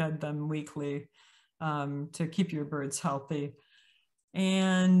and bed them weekly to keep your birds healthy.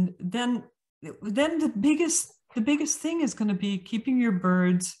 And then the biggest thing is going to be keeping your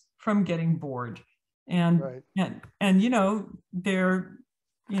birds from getting bored. And you know,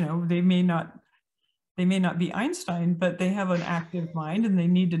 they may not be Einstein, but they have an active mind and they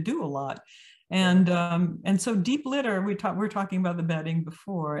need to do a lot. And so deep litter, we're talking about the bedding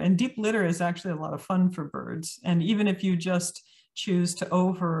before, and deep litter is actually a lot of fun for birds. And even if you just choose to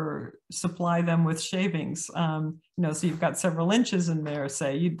over supply them with shavings, you know, so you've got several inches in there,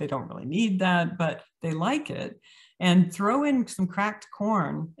 say they don't really need that, but they like it. And throw in some cracked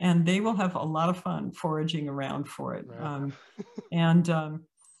corn and they will have a lot of fun foraging around for it. Right.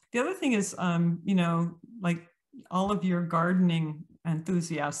 The other thing is, you know, like all of your gardening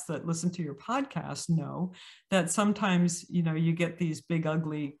enthusiasts that listen to your podcast know that sometimes, you know, you get these big,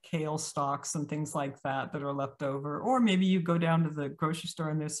 ugly kale stalks and things like that that are left over, or maybe you go down to the grocery store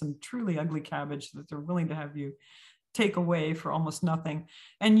and there's some truly ugly cabbage that they're willing to have you take away for almost nothing.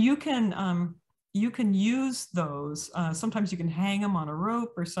 And you can use those. Sometimes you can hang them on a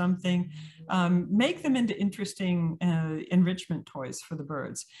rope or something, make them into interesting enrichment toys for the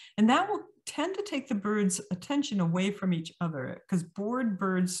birds. And that will tend to take the birds' attention away from each other, because bored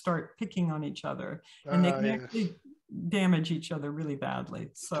birds start picking on each other and they can actually damage each other really badly.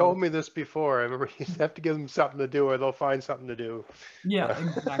 So, told me this before. I remember you have to give them something to do or they'll find something to do. Yeah,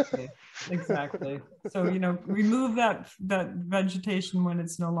 exactly. So, you know, remove that vegetation when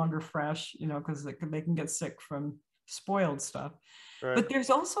it's no longer fresh, you know, because they can get sick from spoiled stuff. Right. But there's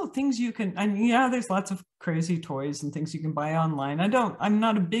also things you can, and yeah, there's lots of crazy toys and things you can buy online. I'm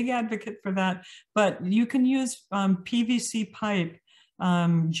not a big advocate for that, but you can use PVC pipe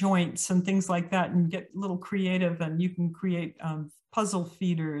joints and things like that and get a little creative, and you can create puzzle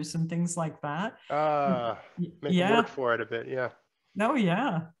feeders and things like that. Make them work for it a bit, yeah. Oh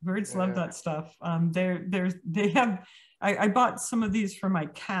yeah, birds love that stuff. I bought some of these for my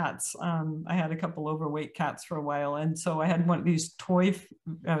cats. I had a couple overweight cats for a while, and so I had one of these toy.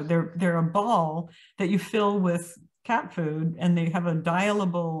 They're a ball that you fill with cat food, and they have a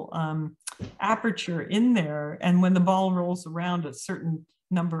dialable aperture in there. And when the ball rolls around, a certain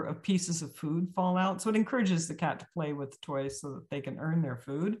number of pieces of food fall out. So it encourages the cat to play with the toys so that they can earn their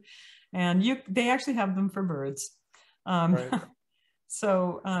food. And they actually have them for birds. Right.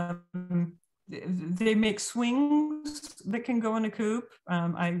 So they make swings that can go in a coop.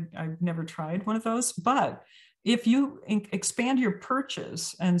 I've never tried one of those, but if you expand your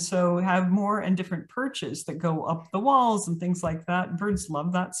perches and so have more and different perches that go up the walls and things like that, birds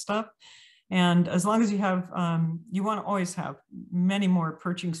love that stuff. And as long as you have, you want to always have many more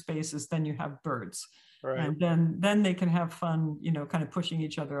perching spaces than you have birds. Right. And then they can have fun, you know, kind of pushing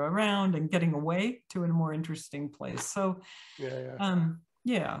each other around and getting away to a more interesting place. So,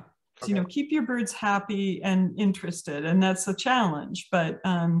 yeah. you know, keep your birds happy and interested, and that's a challenge. But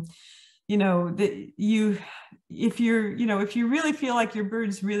you know, if you really feel like your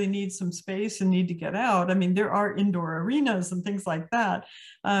birds really need some space and need to get out, I mean, there are indoor arenas and things like that.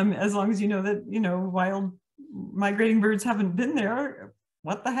 As long as you know that, you know, wild migrating birds haven't been there,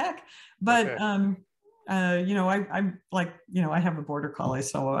 what the heck? But you know, I'm like, you know, I have a border collie,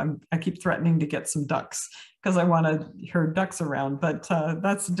 so I keep threatening to get some ducks because I want to herd ducks around. But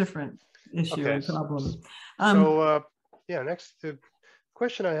that's a different issue and problem. So yeah, next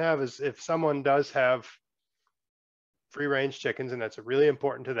question I have is, if someone does have free range chickens and that's really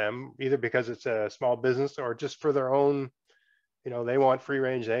important to them, either because it's a small business or just for their own, you know, they want free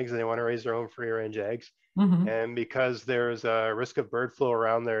range eggs and they want to raise their own free range eggs. And because there's a risk of bird flu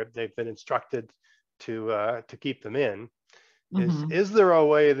around there, they've been instructed to keep them in. Is there a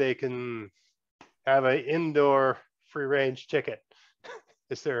way they can have an indoor free range chicken?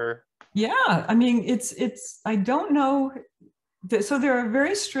 Is there? Yeah, I mean, I don't know. So there are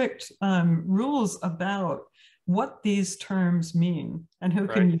very strict rules about what these terms mean and who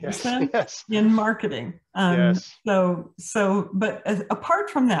can use them in marketing. But apart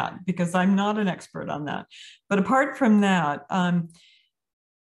from that, because I'm not an expert on that, but apart from that,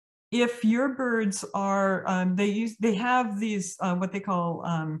 if your birds are, they have these what they call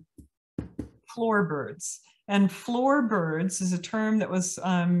floor birds. And floor birds is a term that was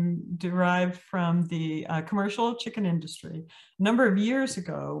derived from the commercial chicken industry a number of years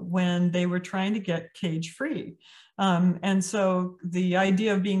ago when they were trying to get cage-free. And so the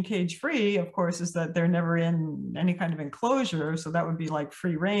idea of being cage-free, of course, is that they're never in any kind of enclosure. So that would be like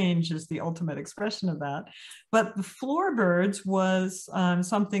free range is the ultimate expression of that. But the floor birds was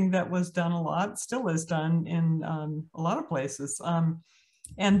something that was done a lot, still is done in a lot of places.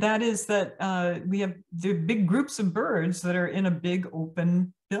 And that is that we have the big groups of birds that are in a big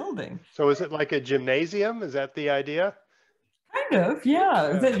open building. So is it like a gymnasium? Is that the idea? Kind of,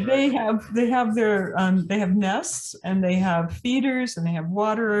 yeah. They have their they have nests and they have feeders and they have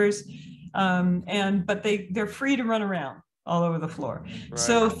waterers, but they're free to run around all over the floor.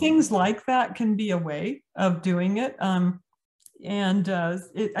 So things like that can be a way of doing it. I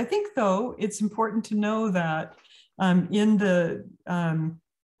think though it's important to know that in the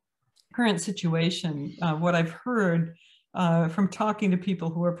current situation, what I've heard from talking to people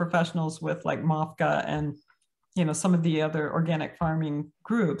who are professionals with like MOFGA and, you know, some of the other organic farming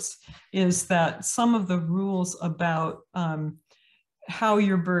groups, is that some of the rules about how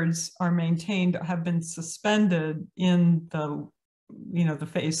your birds are maintained have been suspended in the, you know, the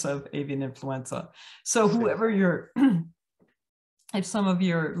face of avian influenza. So whoever you're if some of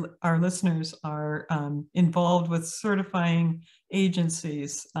our listeners are involved with certifying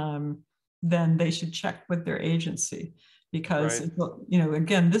agencies, then they should check with their agency, because you know,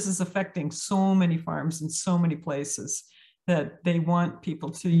 again, this is affecting so many farms in so many places that they want people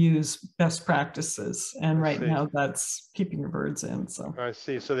to use best practices, and right now that's keeping your birds in. So I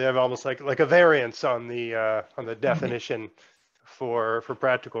see. So they have almost like a variance on the definition. For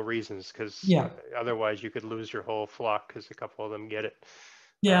practical reasons, because otherwise you could lose your whole flock because a couple of them get it.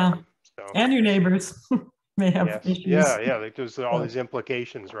 And your neighbors may have issues. Like there's all these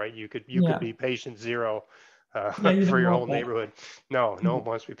implications, right? You could be patient zero for your whole neighborhood. No one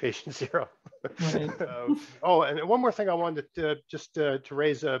wants to be patient zero. Oh, and one more thing I wanted to just to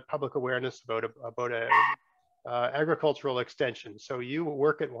raise a public awareness about a agricultural extension. So you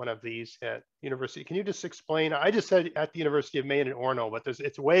work at one of these at university. Can you just explain? I just said at the University of Maine in Orono, but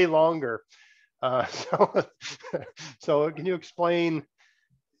it's way longer. So can you explain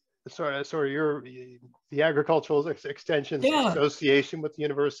sort of the Agricultural Extension Association with the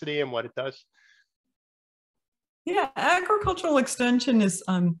university and what it does? Yeah, agricultural extension is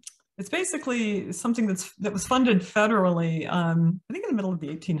it's basically something that was funded federally, I think in the middle of the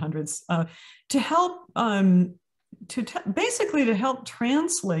 1800s, to help basically to help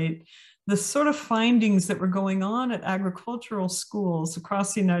translate the sort of findings that were going on at agricultural schools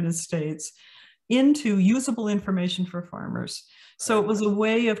across the United States into usable information for farmers. So it was a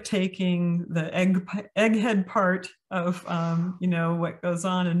way of taking the egghead part of you know, what goes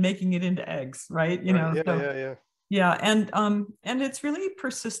on and making it into eggs, right? You know, yeah, and it's really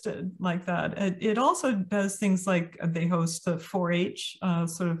persisted like that. It also does things like they host the 4-H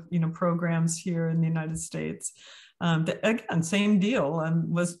sort of, you know, programs here in the United States. Again, same deal,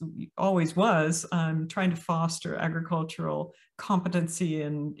 always was trying to foster agricultural competency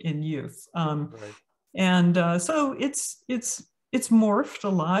in youth. So it's morphed a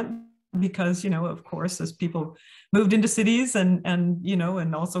lot because, you know, of course, as people moved into cities and you know,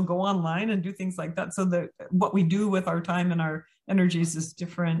 and also go online and do things like that. So that what we do with our time and our energies is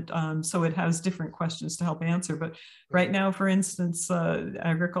different. So it has different questions to help answer. But right now, for instance,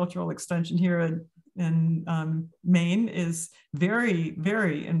 agricultural extension here in Maine is very,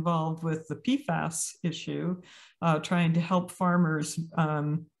 very involved with the PFAS issue, trying to help farmers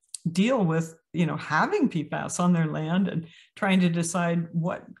deal with, having PFAS on their land and trying to decide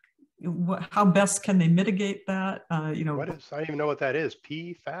how best can they mitigate that. What is? I don't even know what that is.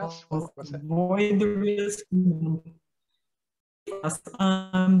 PFAS? What's that? Avoid the risk.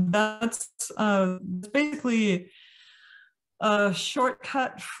 That's basically a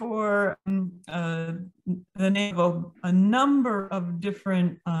shortcut for the name of a number of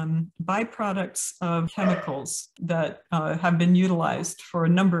different byproducts of chemicals that have been utilized for a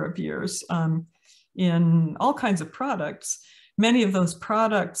number of years in all kinds of products. Many of those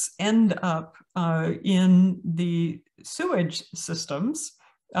products end up in the sewage systems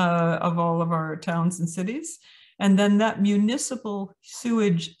of all of our towns and cities. And then that municipal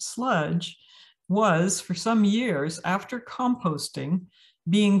sewage sludge was, for some years after composting,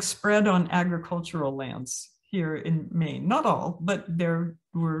 being spread on agricultural lands here in Maine. Not all, but there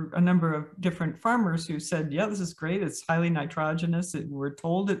were a number of different farmers who said, yeah, this is great. It's highly nitrogenous. We're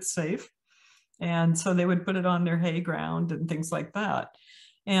told it's safe. And so they would put it on their hay ground and things like that.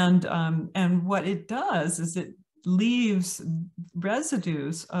 And what it does is it leaves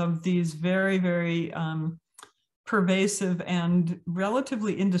residues of these very, very pervasive and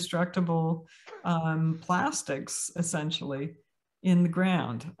relatively indestructible plastics, essentially, in the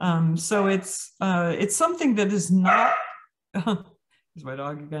ground. So it's something that is not, here's my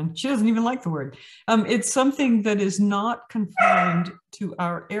dog again. She doesn't even like the word. It's something that is not confined to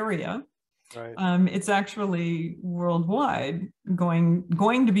our area. Right. It's actually worldwide going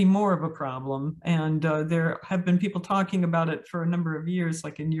to be more of a problem. And there have been people talking about it for a number of years,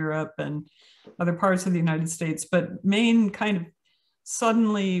 like in Europe and other parts of the United States. But Maine kind of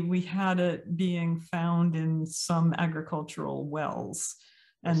suddenly we had it being found in some agricultural wells.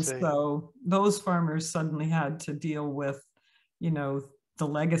 And so those farmers suddenly had to deal with, the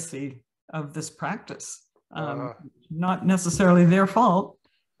legacy of this practice. Not necessarily their fault.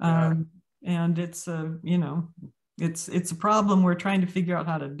 And it's it's a problem we're trying to figure out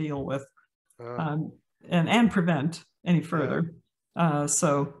how to deal with and prevent any further.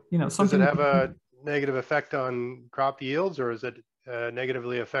 So something. Does it have a negative effect on crop yields, or is it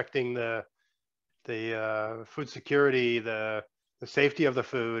negatively affecting the food security, the safety of the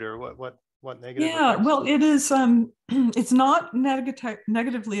food, or what negative? Yeah, well, it is. It's not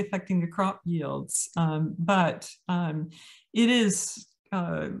negatively affecting the crop yields, but it is.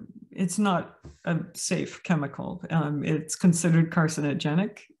 It's not a safe chemical. It's considered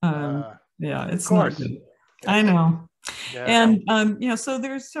carcinogenic. Yeah, it's not good. I know. Yeah. And, so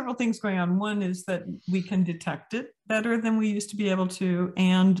there's several things going on. One is that we can detect it better than we used to be able to.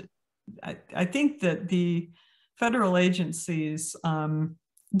 And I think that the federal agencies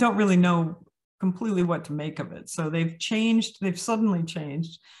don't really know completely what to make of it. So they've suddenly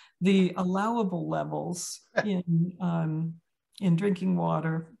changed the allowable levels in drinking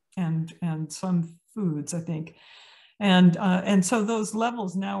water and some foods, I think. And so those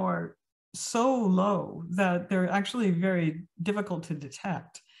levels now are so low that they're actually very difficult to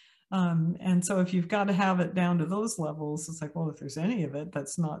detect. And so if you've got to have it down to those levels, it's like, well, if there's any of it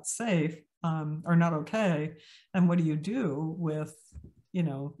that's not safe or not okay, then what do you do with,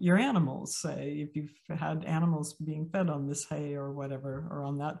 your animals? Say, if you've had animals being fed on this hay or whatever, or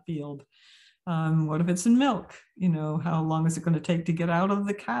on that field, what if it's in milk? How long is it going to take to get out of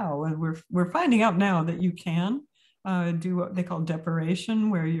the cow? And we're finding out now that you can do what they call depuration,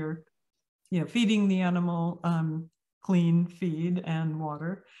 where you're feeding the animal clean feed and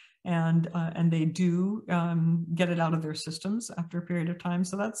water, and they do get it out of their systems after a period of time.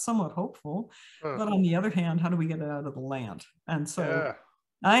 So that's somewhat hopeful. But on the other hand, how do we get it out of the land? And so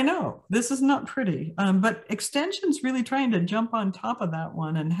I know this is not pretty, but Extension's really trying to jump on top of that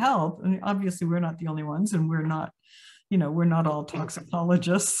one and help. And obviously we're not the only ones, and we're not all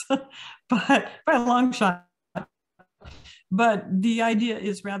toxicologists, but by a long shot. But the idea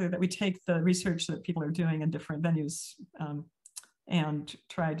is rather that we take the research that people are doing in different venues and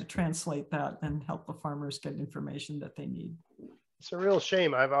try to translate that and help the farmers get information that they need. It's a real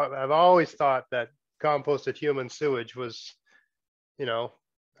shame. I've always thought that composted human sewage was,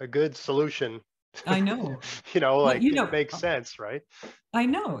 a good solution. I know. It makes sense, right? I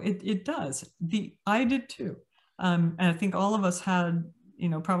know it does. I did too. And I think all of us had,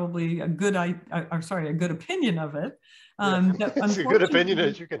 probably a good opinion of it. It's a good opinion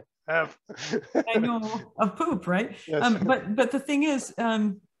as you can have. I know, of poop, right? Yes. But the thing is,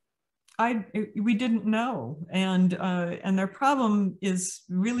 We didn't know, and their problem is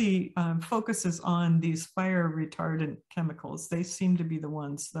really focuses on these fire retardant chemicals. They seem to be the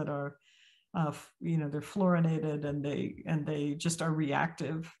ones that are, they're fluorinated, and they just are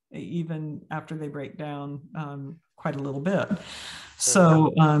reactive even after they break down quite a little bit.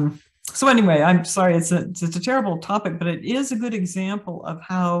 So so anyway, I'm sorry, it's a terrible topic, but it is a good example of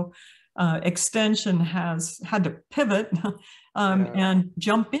how extension has had to pivot and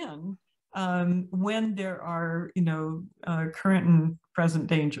jump in when there are, current and present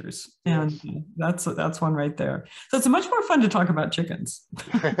dangers. And that's one right there. So it's much more fun to talk about chickens.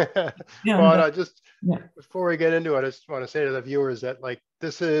 Well, before we get into it, I just want to say to the viewers that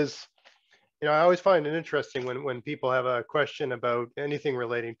this is, I always find it interesting when people have a question about anything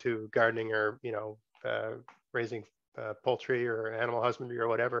relating to gardening or, raising poultry or animal husbandry or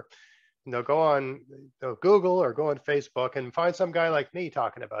whatever. And they'll Google or go on Facebook and find some guy like me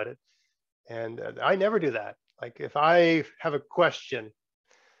talking about it. And I never do that. Like if I have a question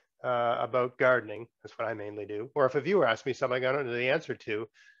about gardening, that's what I mainly do. Or if a viewer asks me something I don't know the answer to,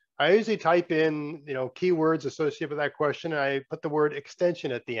 I usually type in, keywords associated with that question, and I put the word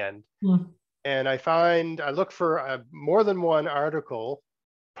extension at the end. And I look for more than one article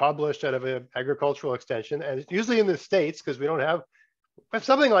published out of an agricultural extension, and it's usually in the States, because we have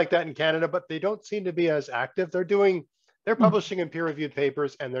something like that in Canada, but they don't seem to be as active. They're publishing in peer-reviewed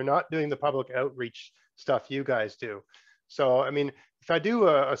papers, and they're not doing the public outreach stuff you guys do. So, I mean, if I do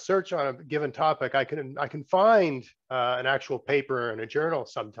a search on a given topic, I can find an actual paper in a journal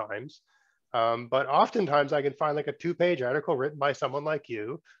sometimes, but oftentimes I can find like a 2-page article written by someone like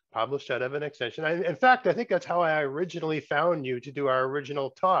you, published out of an extension. In fact, I think that's how I originally found you to do our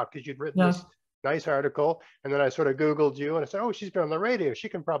original talk, because you'd written this nice article, and then I sort of Googled you, and I said, oh, she's been on the radio. She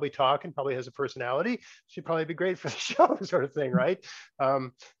can probably talk and probably has a personality. She'd probably be great for the show, sort of thing, right?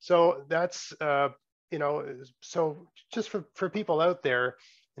 So that's, so just for people out there,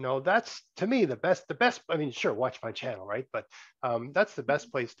 that's to me the best, I mean, sure, watch my channel, right? But that's the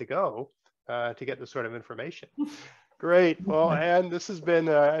best place to go to get this sort of information. Great. Well, Anne, this has been,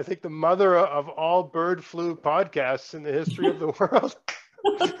 I think, the mother of all bird flu podcasts in the history of the world.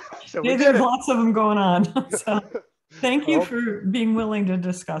 So there's lots of them going on. So thank you for being willing to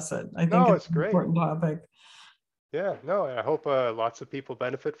discuss it. I think it's great. An important topic. Yeah, no, I hope lots of people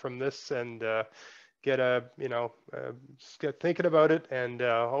benefit from this and get thinking about it, and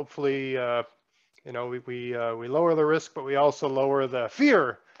hopefully, we lower the risk, but we also lower the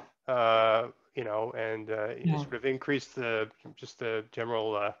fear, and sort of increase the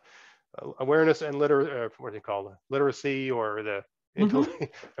general awareness and literacy, or the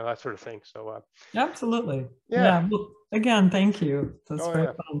that sort of thing. So absolutely. Yeah. Well, again, thank you. That's very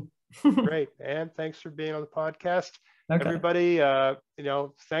fun. Great. And thanks for being on the podcast. Okay. Everybody,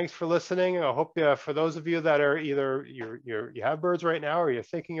 thanks for listening. I hope for those of you that are either you have birds right now, or you're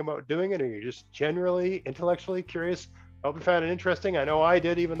thinking about doing it, or you're just generally intellectually curious, I hope you found it interesting. I know I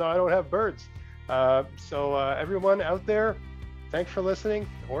did, even though I don't have birds. So everyone out there, thanks for listening,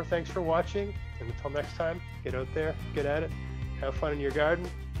 or thanks for watching. And until next time, get out there, get at it, have fun in your garden,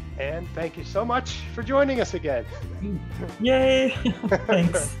 and thank you so much for joining us again. Yay!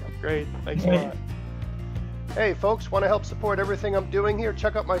 Thanks. Great. Thanks a lot. Hey folks, want to help support everything I'm doing here?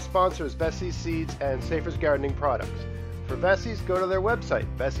 Check out my sponsors, Vessey's Seeds and Safer's Gardening Products. For Vessey's, go to their website,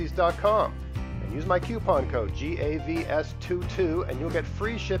 vesseys.com, and use my coupon code GAVS22, and you'll get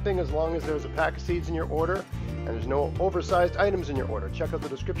free shipping as long as there's a pack of seeds in your order and there's no oversized items in your order. Check out the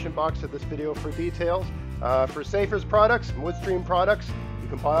description box of this video for details. For Safer's products and Woodstream products, you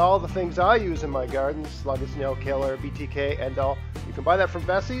can buy all the things I use in my garden: slug and snail killer, BTK, Endall. You can buy that from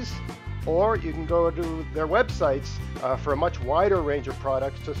Vessey's, or you can go to their websites for a much wider range of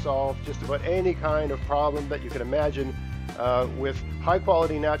products to solve just about any kind of problem that you can imagine with high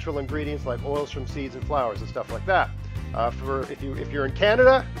quality natural ingredients like oils from seeds and flowers and stuff like that. If you're in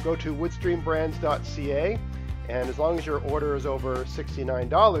Canada, go to woodstreambrands.ca, and as long as your order is over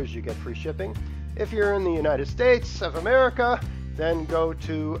 $69, you get free shipping. If you're in the United States of America, then go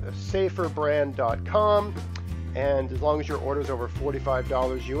to saferbrand.com, and as long as your order is over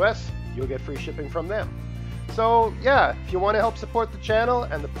 $45 US, you'll get free shipping from them. So yeah, if you want to help support the channel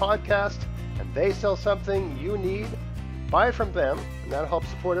and the podcast, and they sell something you need, buy it from them, and that'll help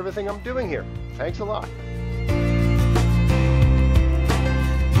support everything I'm doing here. Thanks a lot.